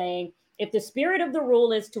 ending saying, if the spirit of the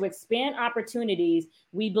rule is to expand opportunities,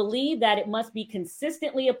 we believe that it must be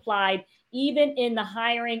consistently applied even in the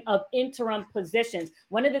hiring of interim positions."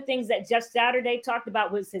 One of the things that Jeff Saturday talked about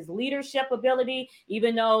was his leadership ability,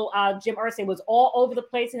 even though Jim Irsay was all over the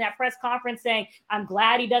place in that press conference saying, I'm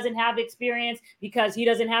glad he doesn't have experience because he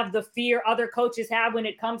doesn't have the fear other coaches have when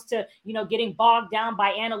it comes to, getting bogged down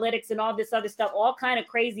by analytics and all this other stuff, all kind of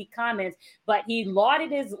crazy comments. But he lauded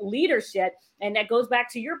his leadership. And that goes back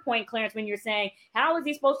to your point, Clarence, when you're saying, how is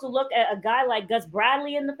he supposed to look at a guy like Gus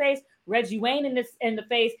Bradley in the face, Reggie Wayne in the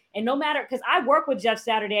face? And no matter, because I work with Jeff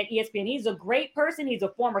Saturday at ESPN. He's a great person. He's a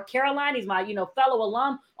former Caroline. He's my, fellow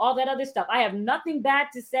alum, all that other stuff. I have nothing bad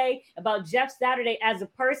to say about Jeff Saturday as a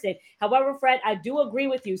person. However, Fred, I do agree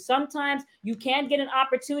with you. Sometimes you can get an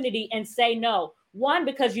opportunity and say no. 1,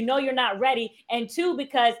 because you're not ready, and 2,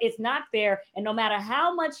 because it's not fair. And no matter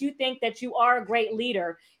how much you think that you are a great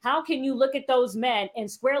leader, how can you look at those men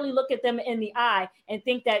and squarely look at them in the eye and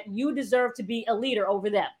think that you deserve to be a leader over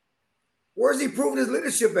them? Where is he proving his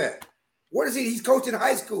leadership at? Where is he? He's coaching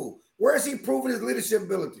high school. Where is he proving his leadership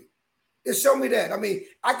ability? Just show me that. I mean,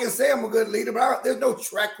 I can say I'm a good leader, but there's no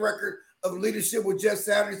track record of leadership with Jeff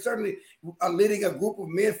Saturday. Certainly leading a group of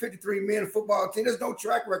men, 53 men football team. There's no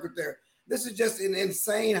track record there. This is just an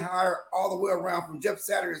insane hire all the way around, from Jeff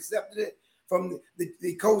Saturday accepting it, from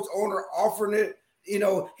the coach owner offering it. You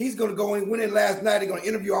know, he's going to go and win it last night. They're going to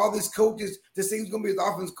interview all these coaches to see who's going to be his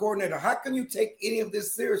offense coordinator. How can you take any of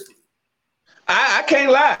this seriously? I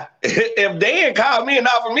can't lie. If Dan called me and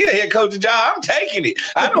offered me the head coach's job, I'm taking it.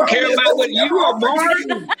 I don't care about what you are, Morris.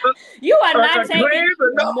 You are not taking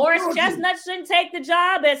it. Morris Chestnut shouldn't take the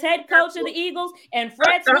job as head coach of the Eagles, and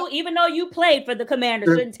Fred Snow, even though you played for the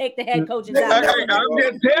Commanders, shouldn't take the head coach's job. I'm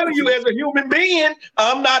just telling you, as a human being,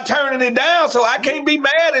 I'm not turning it down, so I can't be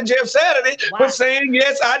mad at Jeff Saturday for saying,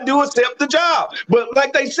 yes, I do accept the job. But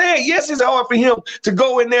like they said, yes, it's hard for him to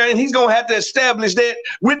go in there, and he's going to have to establish that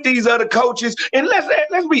with these other coaches. And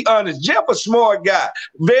let's be honest, Jeff a smart guy,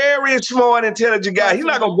 very smart, intelligent guy. He's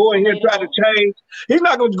not going to go in here and try to change. He's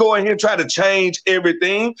not going to go in here and try to change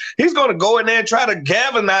everything. He's going to go in there and try to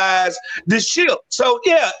galvanize the ship. So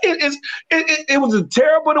yeah, it was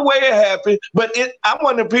terrible the way it happened. But I'm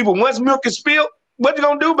one of the people, once milk is spilled, what you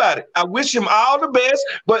gonna do about it? I wish him all the best,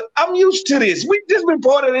 but I'm used to this. We just been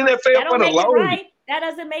part of the NFL for the longest. That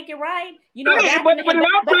doesn't make it right. You know, back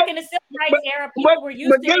in the civil rights era, people were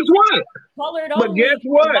used to guess what? Colored but guess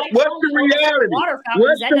what? What's the reality?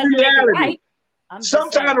 What's the reality?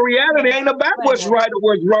 Sometimes the reality ain't about what's right or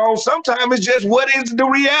what's wrong. Sometimes it's just what is the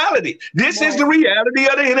reality. This is the reality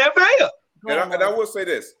of the NFL. And I will say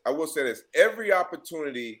this. Every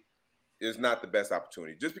opportunity is not the best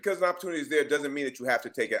opportunity. Just because an opportunity is there doesn't mean that you have to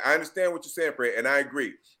take it. I understand what you're saying, Fred, and I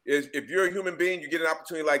agree. If you're a human being, you get an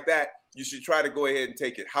opportunity like that, you should try to go ahead and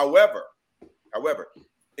take it. However,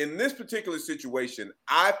 in this particular situation,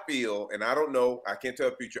 I feel, and I don't know, I can't tell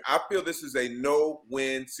the future, I feel this is a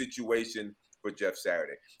no-win situation for Jeff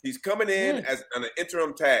Saturday. He's coming in as an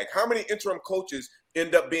interim tag. How many interim coaches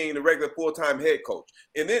end up being the regular full-time head coach?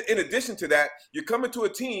 And then in addition to that, you're coming to a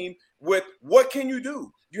team with, what can you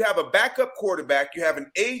do? You have a backup quarterback. You have an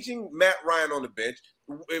aging Matt Ryan on the bench.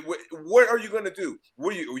 What are you going to do?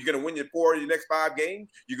 Are you going to win your 4 of your next 5 games?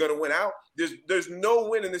 You're going to win out? There's no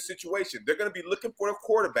win in this situation. They're going to be looking for a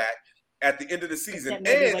quarterback at the end of the season. And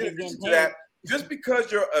in addition to that, just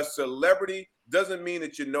because you're a celebrity doesn't mean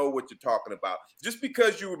that you know what you're talking about. Just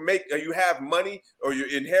because you have money or you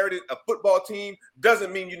inherited a football team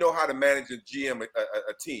doesn't mean you know how to manage and GM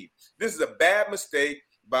a team. This is a bad mistake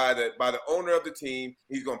by the owner of the team.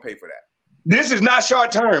 He's going to pay for that. This is not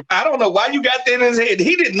short term. I don't know why you got that in his head.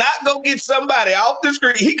 He did not go get somebody off the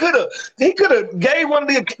street. He could have gave one of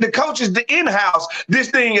the coaches the in-house this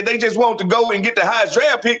thing, and they just want to go and get the highest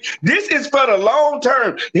draft pick. This is for the long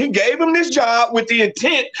term. He gave him this job with the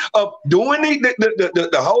intent of doing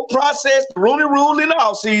the whole process, the Rooney Rule in the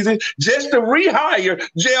offseason, just to rehire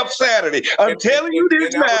Jeff Saturday. I'm telling you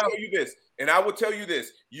this now. And I will tell you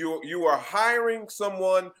this, you are hiring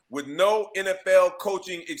someone with no NFL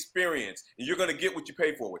coaching experience, and you're going to get what you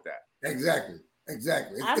pay for with that. Exactly.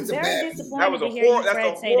 I'm very disappointed to hear you,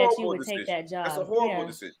 Fred, say that you would take that job. That's a horrible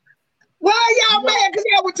decision. Why y'all mad? Because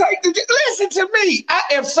y'all would take listen to me.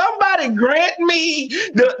 If somebody grant me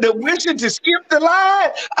the wishing to skip the line,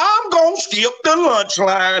 I'm going to skip the lunch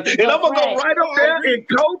line. And I'm going to go right up there and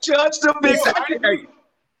coach us the big.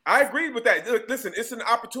 I agree with that. Listen, it's an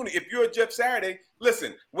opportunity. If you're a Jeff Saturday,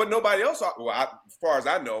 listen, what nobody else, as far as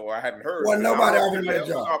I know, or I haven't heard, nobody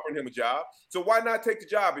offering him a job. So why not take the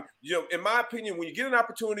job? You know, in my opinion, when you get an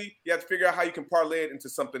opportunity, you have to figure out how you can parlay it into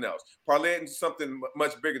something else, parlay it into something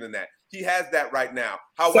much bigger than that. He has that right now.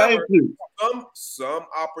 However, some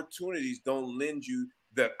opportunities don't lend you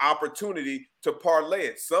the opportunity to parlay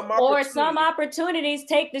it. Some opportunities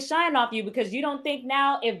take the shine off you, because you don't think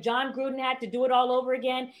now if John Gruden had to do it all over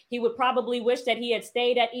again, he would probably wish that he had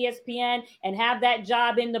stayed at ESPN and have that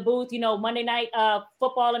job in the booth, you know, Monday night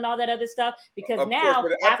football and all that other stuff. Because now,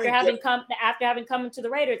 after having come into the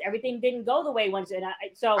Raiders, everything didn't go the way once. And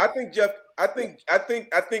I think Jeff. I think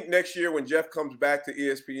next year when Jeff comes back to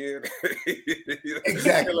ESPN,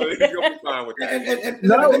 exactly, he's gonna be fine with that.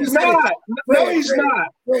 No, he's not. No, he's not.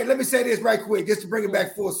 Wait, let me say this right quick, just to bring it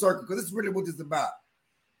back full circle, because this is really what this is about.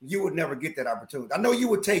 You would never get that opportunity. I know you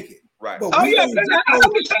would take it, right? But I'm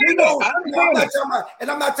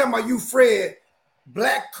not talking about you, Fred.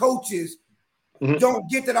 Black coaches don't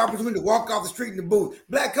get that opportunity to walk off the street in the booth.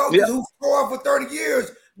 Black coaches who score for 30 years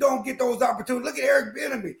don't get those opportunities. Look at Eric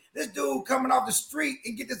Bieniemy. This dude coming off the street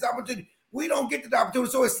and get this opportunity. We don't get the opportunity.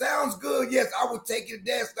 So it sounds good. Yes, I would take it.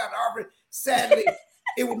 That's not offered. Sadly,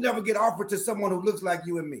 it will never get offered to someone who looks like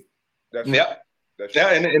you and me. And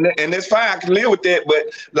that's fine. I can live with that. But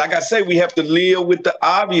like I say, we have to live with the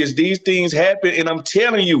obvious. These things happen. And I'm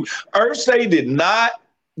telling you, Irsay did not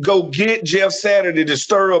go get Jeff Saturday to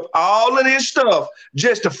stir up all of this stuff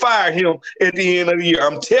just to fire him at the end of the year.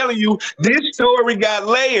 I'm telling you, this story got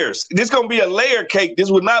layers. This is going to be a layer cake.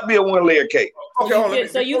 This would not be a one-layer cake. Okay,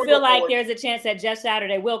 so you feel like there's a chance that Jeff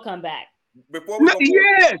Saturday will come back? Before we go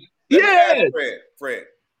forward, yes. Fred,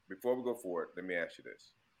 before we go forward, let me ask you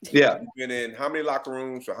this. Yeah. You've been in how many locker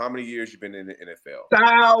rooms or how many years you've been in the NFL?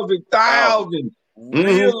 Thousands.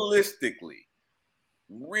 Realistically,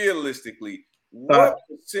 what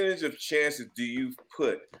percentage of chances do you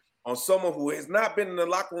put on someone who has not been in the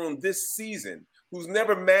locker room this season, who's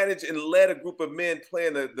never managed and led a group of men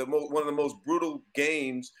playing one of the most brutal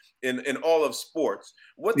games in all of sports?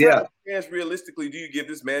 What type of chance realistically do you give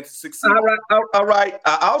this man to succeed? All right.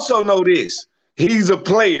 I also know this. He's a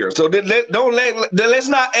player, so let's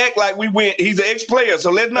not act like we went. He's an ex-player, so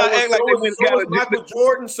let's not act like they went. So is Michael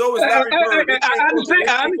Jordan. So is Larry Bird. I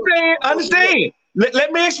understand.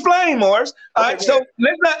 Let me explain, Morris. All right, so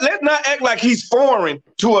let's not act like he's foreign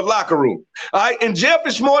to a locker room. All right, and Jeff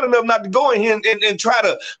is smart enough not to go in here and try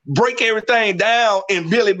to break everything down and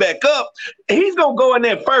build it back up. He's gonna go in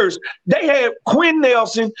there first. They had Quinn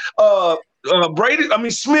Nelson,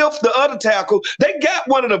 Smith, the other tackle. They got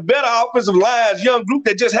one of the better offensive lines, young group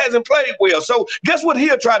that just hasn't played well. So guess what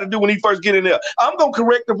he'll try to do when he first get in there? I'm going to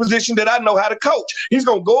correct the position that I know how to coach. He's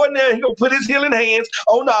going to go in there and he's going to put his healing hands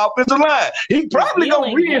on the offensive line. He's probably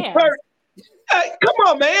going to reinsert. Hey, come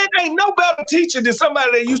on, man. Ain't no better teacher than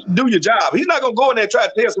somebody that used to do your job. He's not going to go in there and try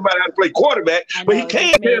to tell somebody how to play quarterback, but he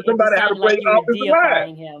can tell somebody how to play offensive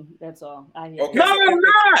line. Him. That's all. No, I'm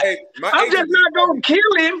not. I'm just not going to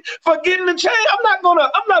kill him for getting the chance. I'm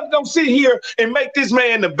not going to sit here and make this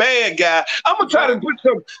man the bad guy. I'm going to try to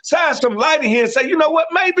shine some light in here and say, you know what,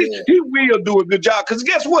 maybe he will do a good job. Because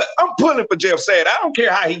guess what? I'm pulling for Jeff Saturday. I don't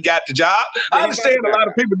care how he got the job. I understand a lot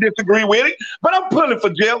of people disagree with it, but I'm pulling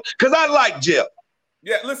for Jeff because I like Jeff.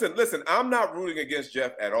 Yeah, listen. I'm not rooting against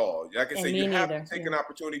Jeff at all. Like I say, you have to take an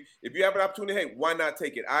opportunity. If you have an opportunity, hey, why not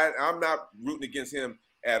take it? I'm not rooting against him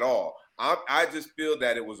at all. I just feel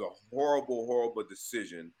that it was a horrible, horrible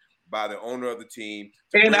decision by the owner of the team.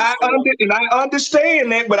 And I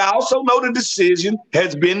understand that, but I also know the decision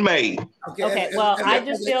has been made. Okay. Well, I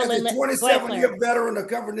just feel as a 27-year veteran of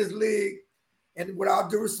covering this league, and without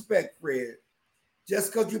due respect, Fred,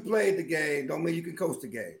 just because you played the game don't mean you can coach the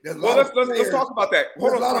game. Let's talk about that.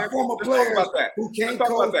 There's a lot of former players who can't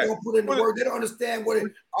coach, don't put in the work. They don't understand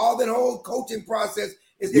all that whole coaching process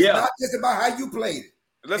is. It's not just about how you played it.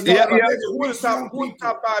 Let's talk about that. Who are the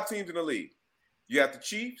top 5 teams in the league? You got the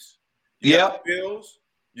Chiefs. You got the Bills.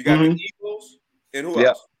 You got the Eagles. And who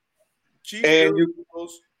else? Chiefs, and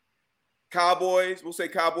Eagles, Cowboys. We'll say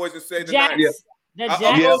Cowboys and say the Niners.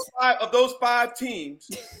 Of those 5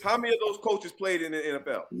 teams, how many of those coaches played in the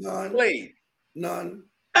NFL? None.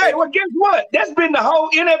 Hey, well, guess what? That's been the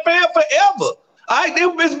whole NFL forever.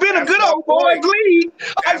 It's been a good old boys league.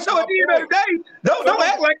 So at the end of the day, don't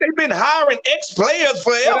act like they've been hiring ex-players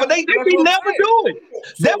forever. They be never doing it.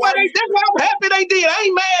 That's why I'm happy they did. I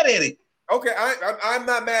ain't mad at it. Okay, I'm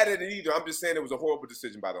not mad at it either. I'm just saying it was a horrible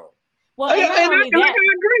decision by the owner. Well, I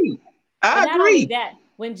agree.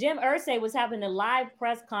 When Jim Irsay was having a live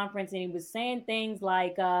press conference and he was saying things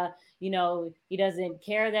like, he doesn't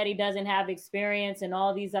care that he doesn't have experience and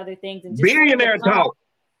all these other things. And just billionaire talk.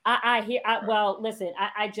 I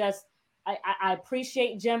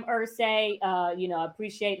appreciate Jim Irsay. I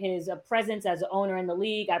appreciate his presence as an owner in the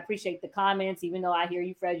league. I appreciate the comments, even though I hear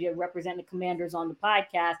you, Fred, you represent the Commanders on the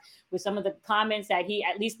podcast with some of the comments that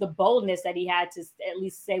at least the boldness that he had to at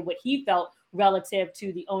least say what he felt relative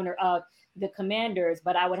to the owner of the Commanders.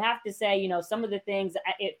 But I would have to say, some of the things,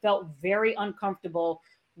 it felt very uncomfortable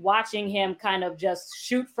watching him kind of just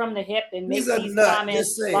shoot from the hip and make these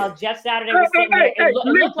comments while Jeff Saturday was sitting there. It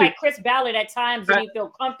looked like Chris Ballard at times and he feel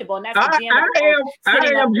comfortable. And that's the I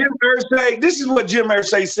am Jim Irsay. This is what Jim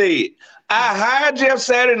Irsay said. I hired Jeff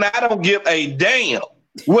Saturday and I don't give a damn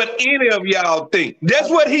what any of y'all think. That's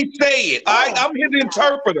what he said. I'm his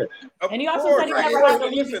interpreter. And he also said he never had to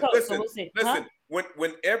leave the coach. Listen.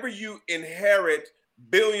 Whenever you inherit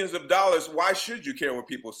billions of dollars, why should you care what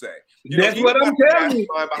people say? That's what I'm telling you.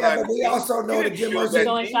 But we also know that Jim Irsay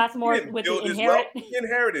going shots more with the inherit. He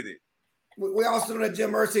inherited it. We also know that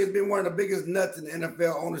Jim Irsay has been one of the biggest nuts in the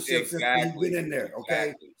NFL ownership since he's been in there.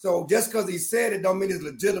 Okay, so just because he said it, don't mean it's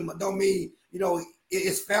legitimate. Don't mean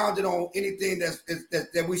it's founded on anything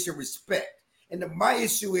that we should respect. And my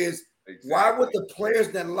issue is why would the players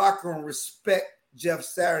in that locker room respect Jeff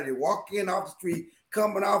Saturday? Walking off the street,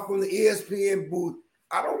 coming off from the ESPN booth.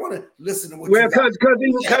 I don't want to listen to what. Well, because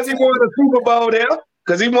he won a Super Bowl there.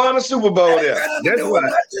 Because he won a Super Bowl there. That's why.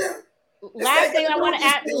 Last thing I want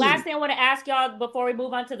to ask y'all before we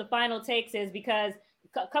move on to the final takes is because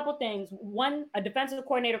a couple things. One, a defensive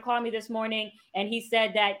coordinator called me this morning and he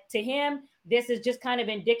said that to him, this is just kind of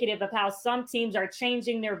indicative of how some teams are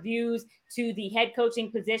changing their views to the head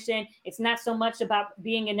coaching position. It's not so much about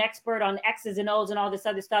being an expert on X's and O's and all this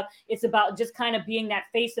other stuff. It's about just kind of being that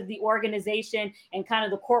face of the organization and kind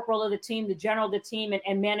of the corporal of the team, the general of the team,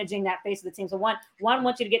 and managing that face of the team. So one, I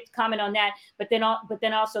want you to get to comment on that, but then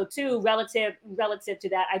also two, relative to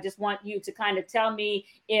that, I just want you to kind of tell me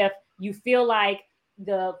if you feel like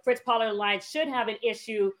the Fritz Pollard Alliance should have an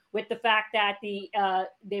issue with the fact that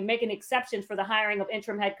they're making exceptions for the hiring of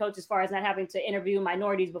interim head coach as far as not having to interview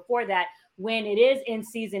minorities before that, when it is in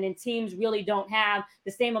season and teams really don't have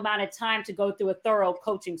the same amount of time to go through a thorough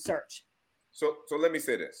coaching search. So let me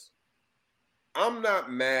say this. I'm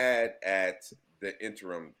not mad at the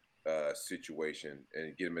interim situation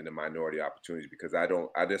and get them into minority opportunities because I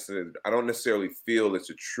don't necessarily feel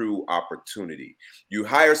it's a true opportunity. You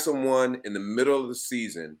hire someone in the middle of the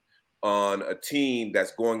season on a team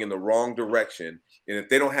that's going in the wrong direction, and if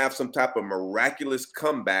they don't have some type of miraculous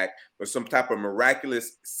comeback or some type of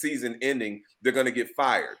miraculous season ending, they're going to get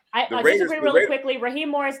fired. I disagree really quickly. Raheem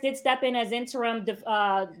Morris did step in as interim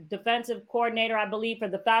defensive coordinator, I believe, for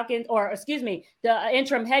the Falcons, the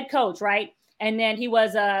interim head coach, right? And then he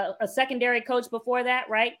was a secondary coach before that,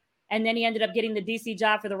 right? And then he ended up getting the DC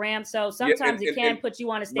job for the Rams. So sometimes it can put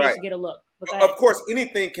you on a stage to get a look. Of course,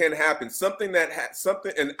 anything can happen.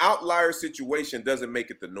 An outlier situation doesn't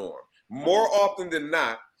make it the norm. More often than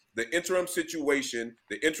not, the interim situation,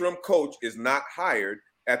 the interim coach is not hired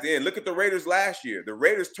at the end. Look at the Raiders last year. The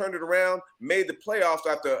Raiders turned it around, made the playoffs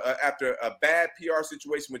after a bad PR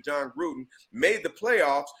situation with John Gruden, made the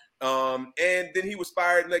playoffs. And then he was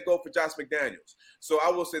fired and let go for Josh McDaniels. So I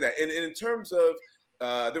will say that. And in terms of,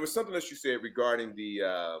 there was something else you said regarding the,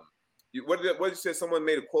 what did you say? Someone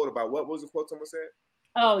made a quote about what was the quote someone said?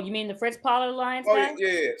 Oh, you mean the Fritz Pollard Alliance guy?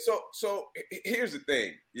 Yeah. So here's the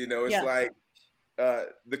thing. It's like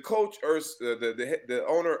the coach, the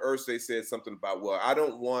owner Irsay said something about, well, I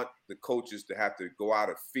don't want the coaches to have to go out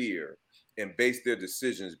of fear and base their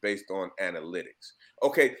decisions based on analytics.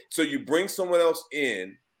 Okay, so you bring someone else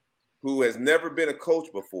in who has never been a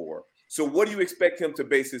coach before. So what do you expect him to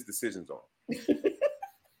base his decisions on?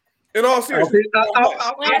 In all seriousness,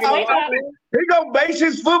 he gonna base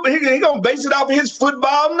his football. He gonna base it off of his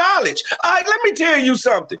football knowledge. All right, let me tell you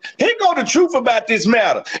something. Here go the truth about this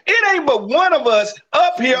matter. It ain't but one of us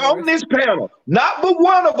up here on this panel, not but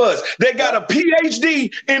one of us that got a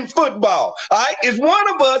PhD in football. All right, it's one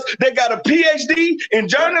of us that got a PhD in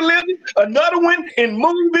journalism, another one in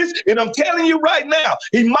movies, and I'm telling you right now,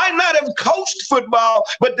 he might not have coached football,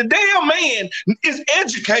 but the damn man is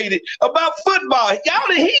educated about football. Y'all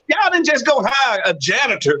didn't just go hire a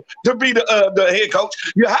janitor to be the head coach.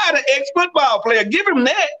 You hired an ex-football player. Give him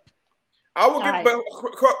that. I will give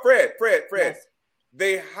Fred. Yes.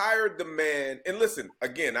 They hired the man. And listen,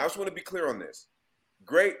 again, I just want to be clear on this.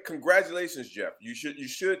 Great. Congratulations, Jeff. You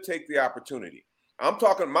should take the opportunity. I'm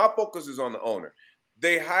talking, my focus is on the owner.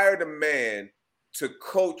 They hired a man to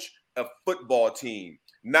coach a football team,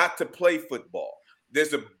 not to play football.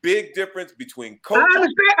 There's a big difference between coaching.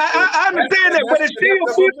 I understand that, but it's still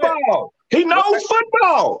football. He knows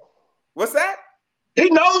football. What's that? He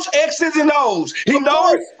knows X's and O's. He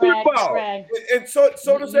knows football. And so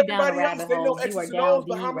does everybody else. They know X's and O's,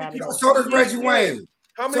 but how many people? So does Reggie Wayne.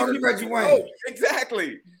 How many people? Reggie Wayne.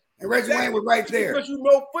 Exactly. And Reggie Wayne was right there. Because you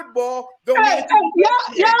know football. Y'all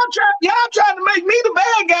trying to make me the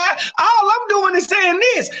bad guy. All I'm doing is saying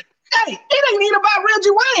this. Hey, it ain't even about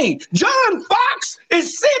Reggie Wayne. John Fox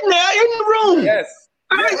is sitting there in the room. Yes.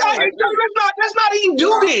 Let's not even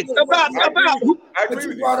do this about. But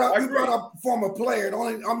you brought up former player.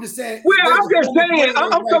 I'm just saying. Well, I'm just saying.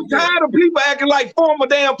 I'm so tired of people acting like former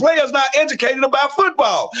damn players not educated about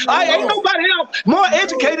football. Ain't nobody else more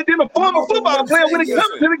educated than a former football player when it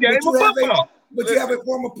comes to the game of football. But you have a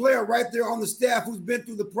former player right there on the staff who's been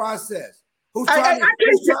through the process. I can't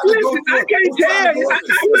tell you.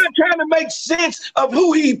 I'm not trying to make sense of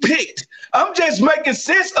who he picked. I'm just making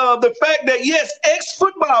sense of the fact that, yes,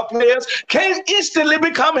 ex-football players can instantly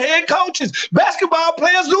become head coaches. Basketball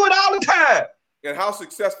players do it all the time. And how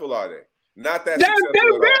successful are they? Not that They're successful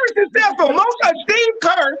at all. very successful. Most of Steve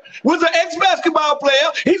Kerr was an ex-basketball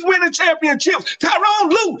player. He's winning championships. Tyronn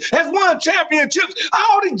Lue has won championships.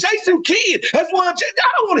 All the Jason Kidd has won. I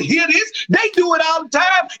don't want to hear this. They do it all the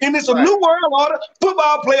time, and it's a new world order.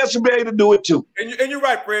 Football players should be able to do it too. And you're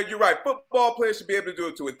right, Fred. You're right. Football players should be able to do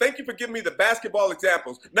it too. And thank you for giving me the basketball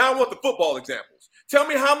examples. Now I want the football examples. Tell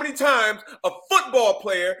me how many times a football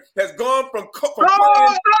player has gone from playing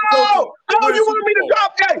you want me to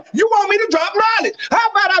drop? Hey, you want me to drop knowledge? How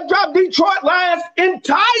about I drop Detroit Lions'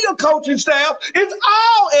 entire coaching staff? It's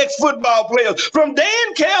all ex-football players, from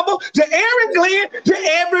Dan Campbell to Aaron Glenn to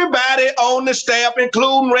everybody on the staff,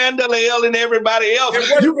 including Randall L. and everybody else.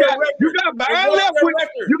 You got Byron Leftwich.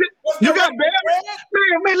 You got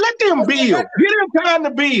Barry. Man, let them build. Get him time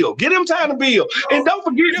to build. Get him time to build. And don't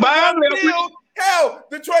forget Byron Leftwich. Hell,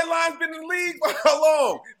 Detroit Lions been in the league for how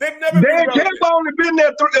long? They've never been relevant. Dan Campbell only been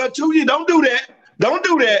there 2 years. Don't do that. Don't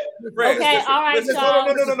do that. Fred, okay, listen, all right, listen, so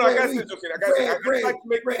no. I got to like to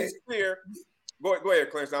make this clear. Go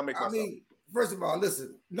ahead, Clarence. I'll make myself. I mean, first of all,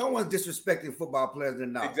 listen. No one's disrespecting football players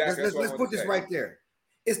enough. Exactly. Let's put this right there.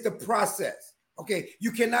 It's the process. Okay,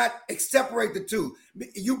 you cannot separate the two.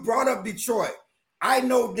 You brought up Detroit. I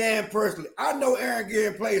know Dan personally. I know Aaron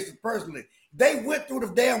Glenn plays personally. They went through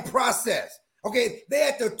the damn process. Okay, they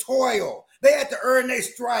had to toil. They had to earn their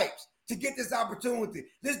stripes to get this opportunity.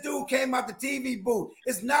 This dude came out the TV booth.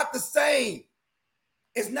 It's not the same.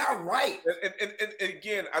 It's not right. And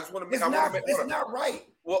again, I just want to make. It's not right.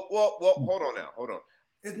 Well, hold on now. Hold on.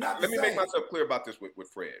 It's not. Let me make myself clear about this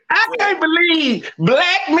with Fred. I can't believe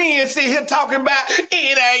black men sit here talking about it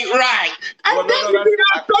ain't right. Well, that's been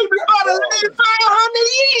our statement for the last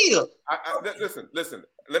 500 years. Listen.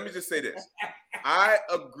 Let me just say this. I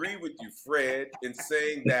agree with you, Fred, in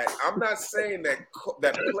saying that I'm not saying that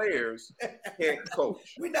players can't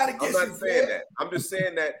coach. We're not against I'm not saying that. I'm just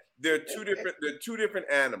saying that they're two different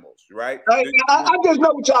animals, right? I just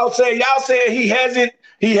know what y'all saying. Y'all saying he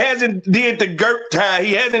hasn't did the GERT time.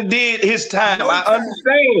 He hasn't did his time. I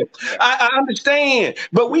understand. I understand.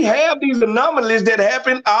 But we have these anomalies that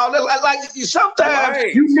happen all the like sometimes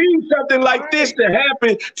you need something like this to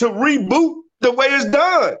happen to reboot the way it's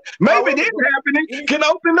done. Maybe this happening can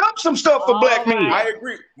open up some stuff for black men. I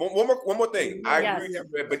agree. One more thing. I agree,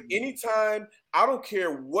 but anytime, I don't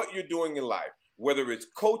care what you're doing in life, whether it's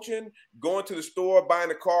coaching, going to the store,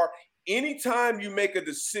 buying a car, anytime you make a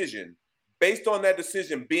decision based on that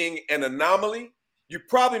decision being an anomaly, you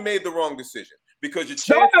probably made the wrong decision. Because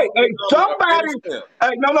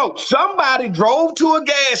somebody drove to a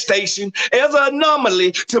gas station as an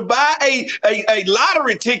anomaly to buy a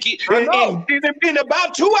lottery ticket, and in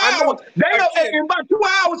about 2 hours,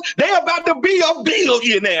 they're about to be a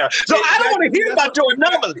billionaire. So I don't want to hear about your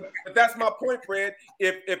anomaly. But that's my point, Fred.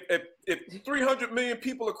 If 300 million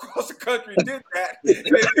people across the country did that, they're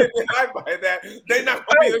not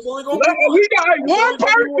going to be. There's only going to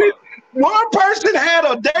be one person had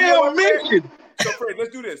a damn mission. So, Fred, let's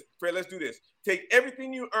do this. Take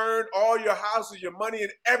everything you earned, all your houses, your money,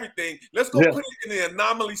 and everything. Let's go put it in the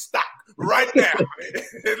anomaly stock right now.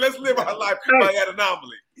 Let's live our life by that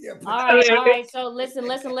anomaly. All right. So listen.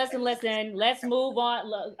 Let's move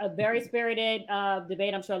on. A very spirited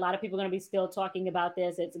debate. I'm sure a lot of people are going to be still talking about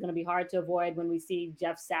this. It's going to be hard to avoid when we see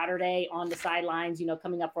Jeff Saturday on the sidelines,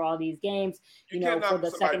 coming up for all these games, for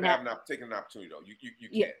the second half. Taking an opportunity, though. You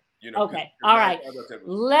can't. Okay. All right.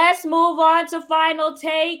 Let's move on to final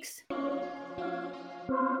takes.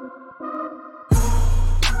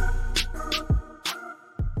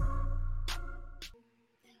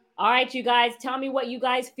 All right, you guys, tell me what you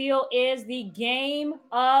guys feel is the game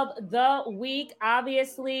of the week.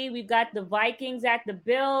 Obviously, we've got the Vikings at the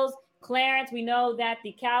Bills. Clarence, we know that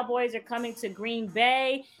the Cowboys are coming to Green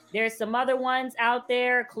Bay. There's some other ones out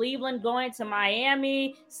there. Cleveland going to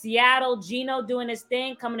Miami. Seattle, Geno doing his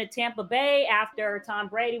thing, coming to Tampa Bay after Tom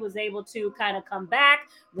Brady was able to kind of come back,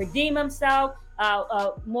 redeem himself.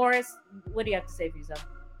 Morris, what do you have to say for yourself?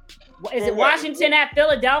 Is it Washington at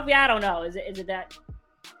Philadelphia? I don't know. Is it that?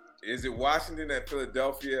 Is it Washington at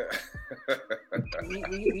Philadelphia?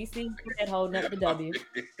 we see Fred holding up the W.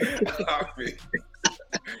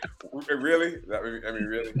 Really?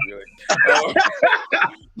 Really?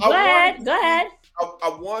 Go ahead. I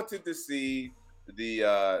wanted to see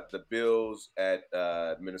the Bills at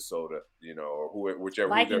Minnesota, or whichever.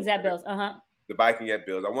 Vikings at Bills. The Vikings at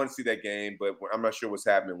Bills. I want to see that game, but I'm not sure what's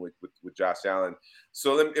happening with Josh Allen.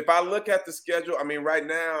 So if I look at the schedule, right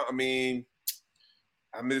now,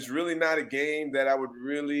 it's really not a game that I would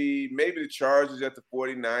really – maybe the Chargers at the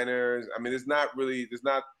 49ers. There's not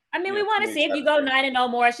I mean, we want to see if you go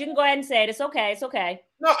 9-0, Morris. You can go ahead and say it. It's okay. It's okay.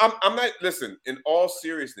 No, I'm not. Listen, in all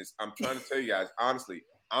seriousness, I'm trying to tell you guys, honestly,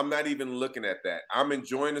 I'm not even looking at that. I'm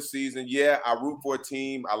enjoying the season. Yeah, I root for a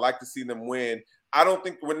team. I like to see them win. I don't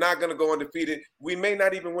think we're not going to go undefeated. We may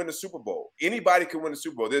not even win the Super Bowl. Anybody can win the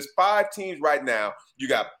Super Bowl. There's 5 teams right now. You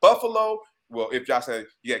got Buffalo. Well, if Josh said,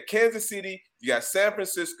 you got Kansas City, you got San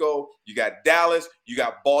Francisco, you got Dallas, you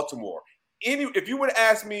got Baltimore. If you would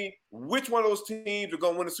ask me which one of those teams are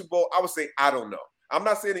going to win the Super Bowl, I would say I don't know. I'm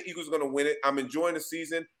not saying the Eagles are going to win it. I'm enjoying the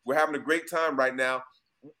season. We're having a great time right now.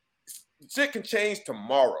 Shit can change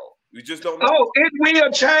tomorrow. We just don't know. Oh, it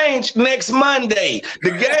will change next Monday.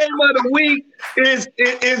 The game of the week is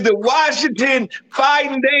the Washington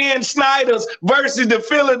Fighting Dan Snyders versus the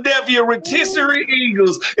Philadelphia Rotisserie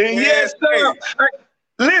Eagles. And yes, sir.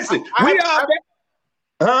 Listen,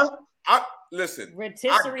 Listen,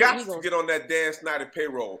 Rotisserie I got Eagles. to get on that Dan Snyder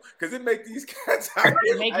payroll because it make these cats out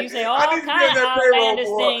here. Make you say all kinds of outlandish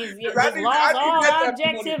things. You just lost all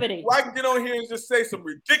objectivity. Well, I can get on here and just say some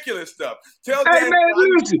ridiculous stuff. Tell hey, Dan man,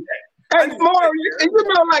 listen. Hey, Morris, you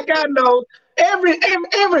know, like I know, every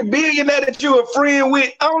billionaire that you're a friend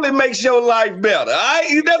with only makes your life better. All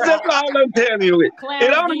right? That's all I'm telling you. Clarence,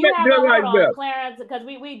 it only makes your life better. Clarence, because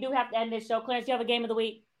we do have to end this show. Clarence, you have a game of the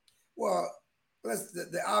week? Well, that's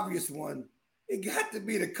the obvious one. It got to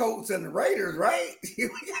be the Colts and the Raiders, right?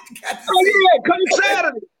 Coach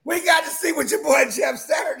Saturday. We got to see what your boy Jeff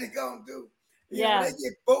Saturday gonna do. You know, they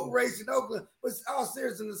get boat race in Oakland. But all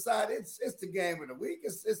seriousness aside, it's the game of the week.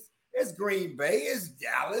 It's Green Bay. It's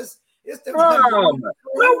Dallas. It's the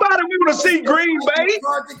nobody want to see Green Bay.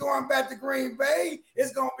 McCarthy going back to Green Bay.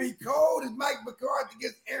 It's gonna be cold. It's Mike McCarthy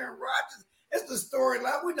against Aaron Rodgers. It's the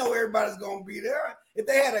storyline. We know everybody's gonna be there. If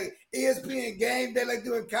they had an ESPN game they like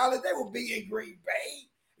doing college, they would be in Green Bay.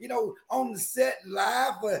 You know, on the set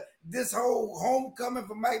live for this whole homecoming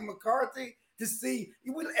for Mike McCarthy to see.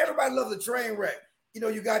 Everybody loves the train wreck. You know,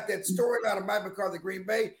 you got that storyline of Mike McCarthy, Green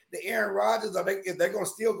Bay, the Aaron Rodgers. If they're going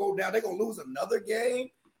to still go down, they're going to lose another game.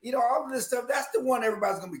 You know, all of this stuff, that's the one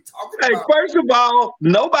everybody's going to be talking about. Hey, first of all,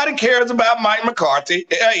 nobody cares about Mike McCarthy.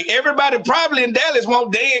 Hey, everybody probably in Dallas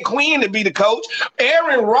want Dan Quinn to be the coach.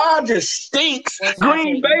 Aaron Rodgers stinks.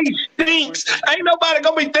 Green Bay stinks. Ain't nobody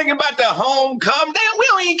going to be thinking about the homecoming. We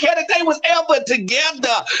don't even care that they was ever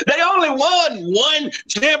together. They only won one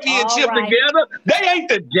championship together. They ain't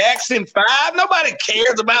the Jackson 5. Nobody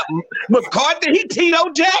cares about McCarthy. He Tito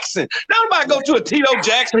Jackson. Nobody go to a Tito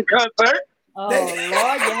Jackson concert. Oh Lord,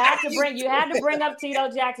 you had to bring up Tito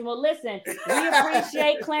Jackson. Well, listen, we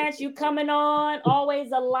appreciate Clarence you coming on.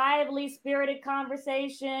 Always a lively, spirited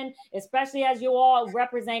conversation, especially as you all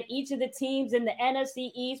represent each of the teams in the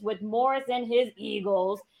NFC East with Morris and his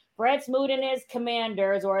Eagles, Fred Smoot and his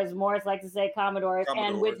Commanders, or as Morris likes to say, Commodores,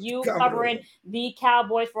 and with you covering the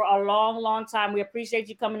Cowboys for a long, long time. We appreciate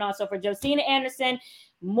you coming on. So for Josina Anderson,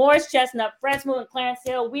 Morris Chestnut, Fred Smoot, and Clarence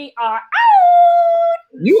Hill, we are out.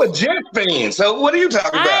 You a Jet fan, so what are you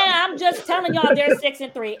talking about? I'm just telling y'all they're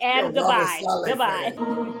 6-3, and goodbye. Goodbye.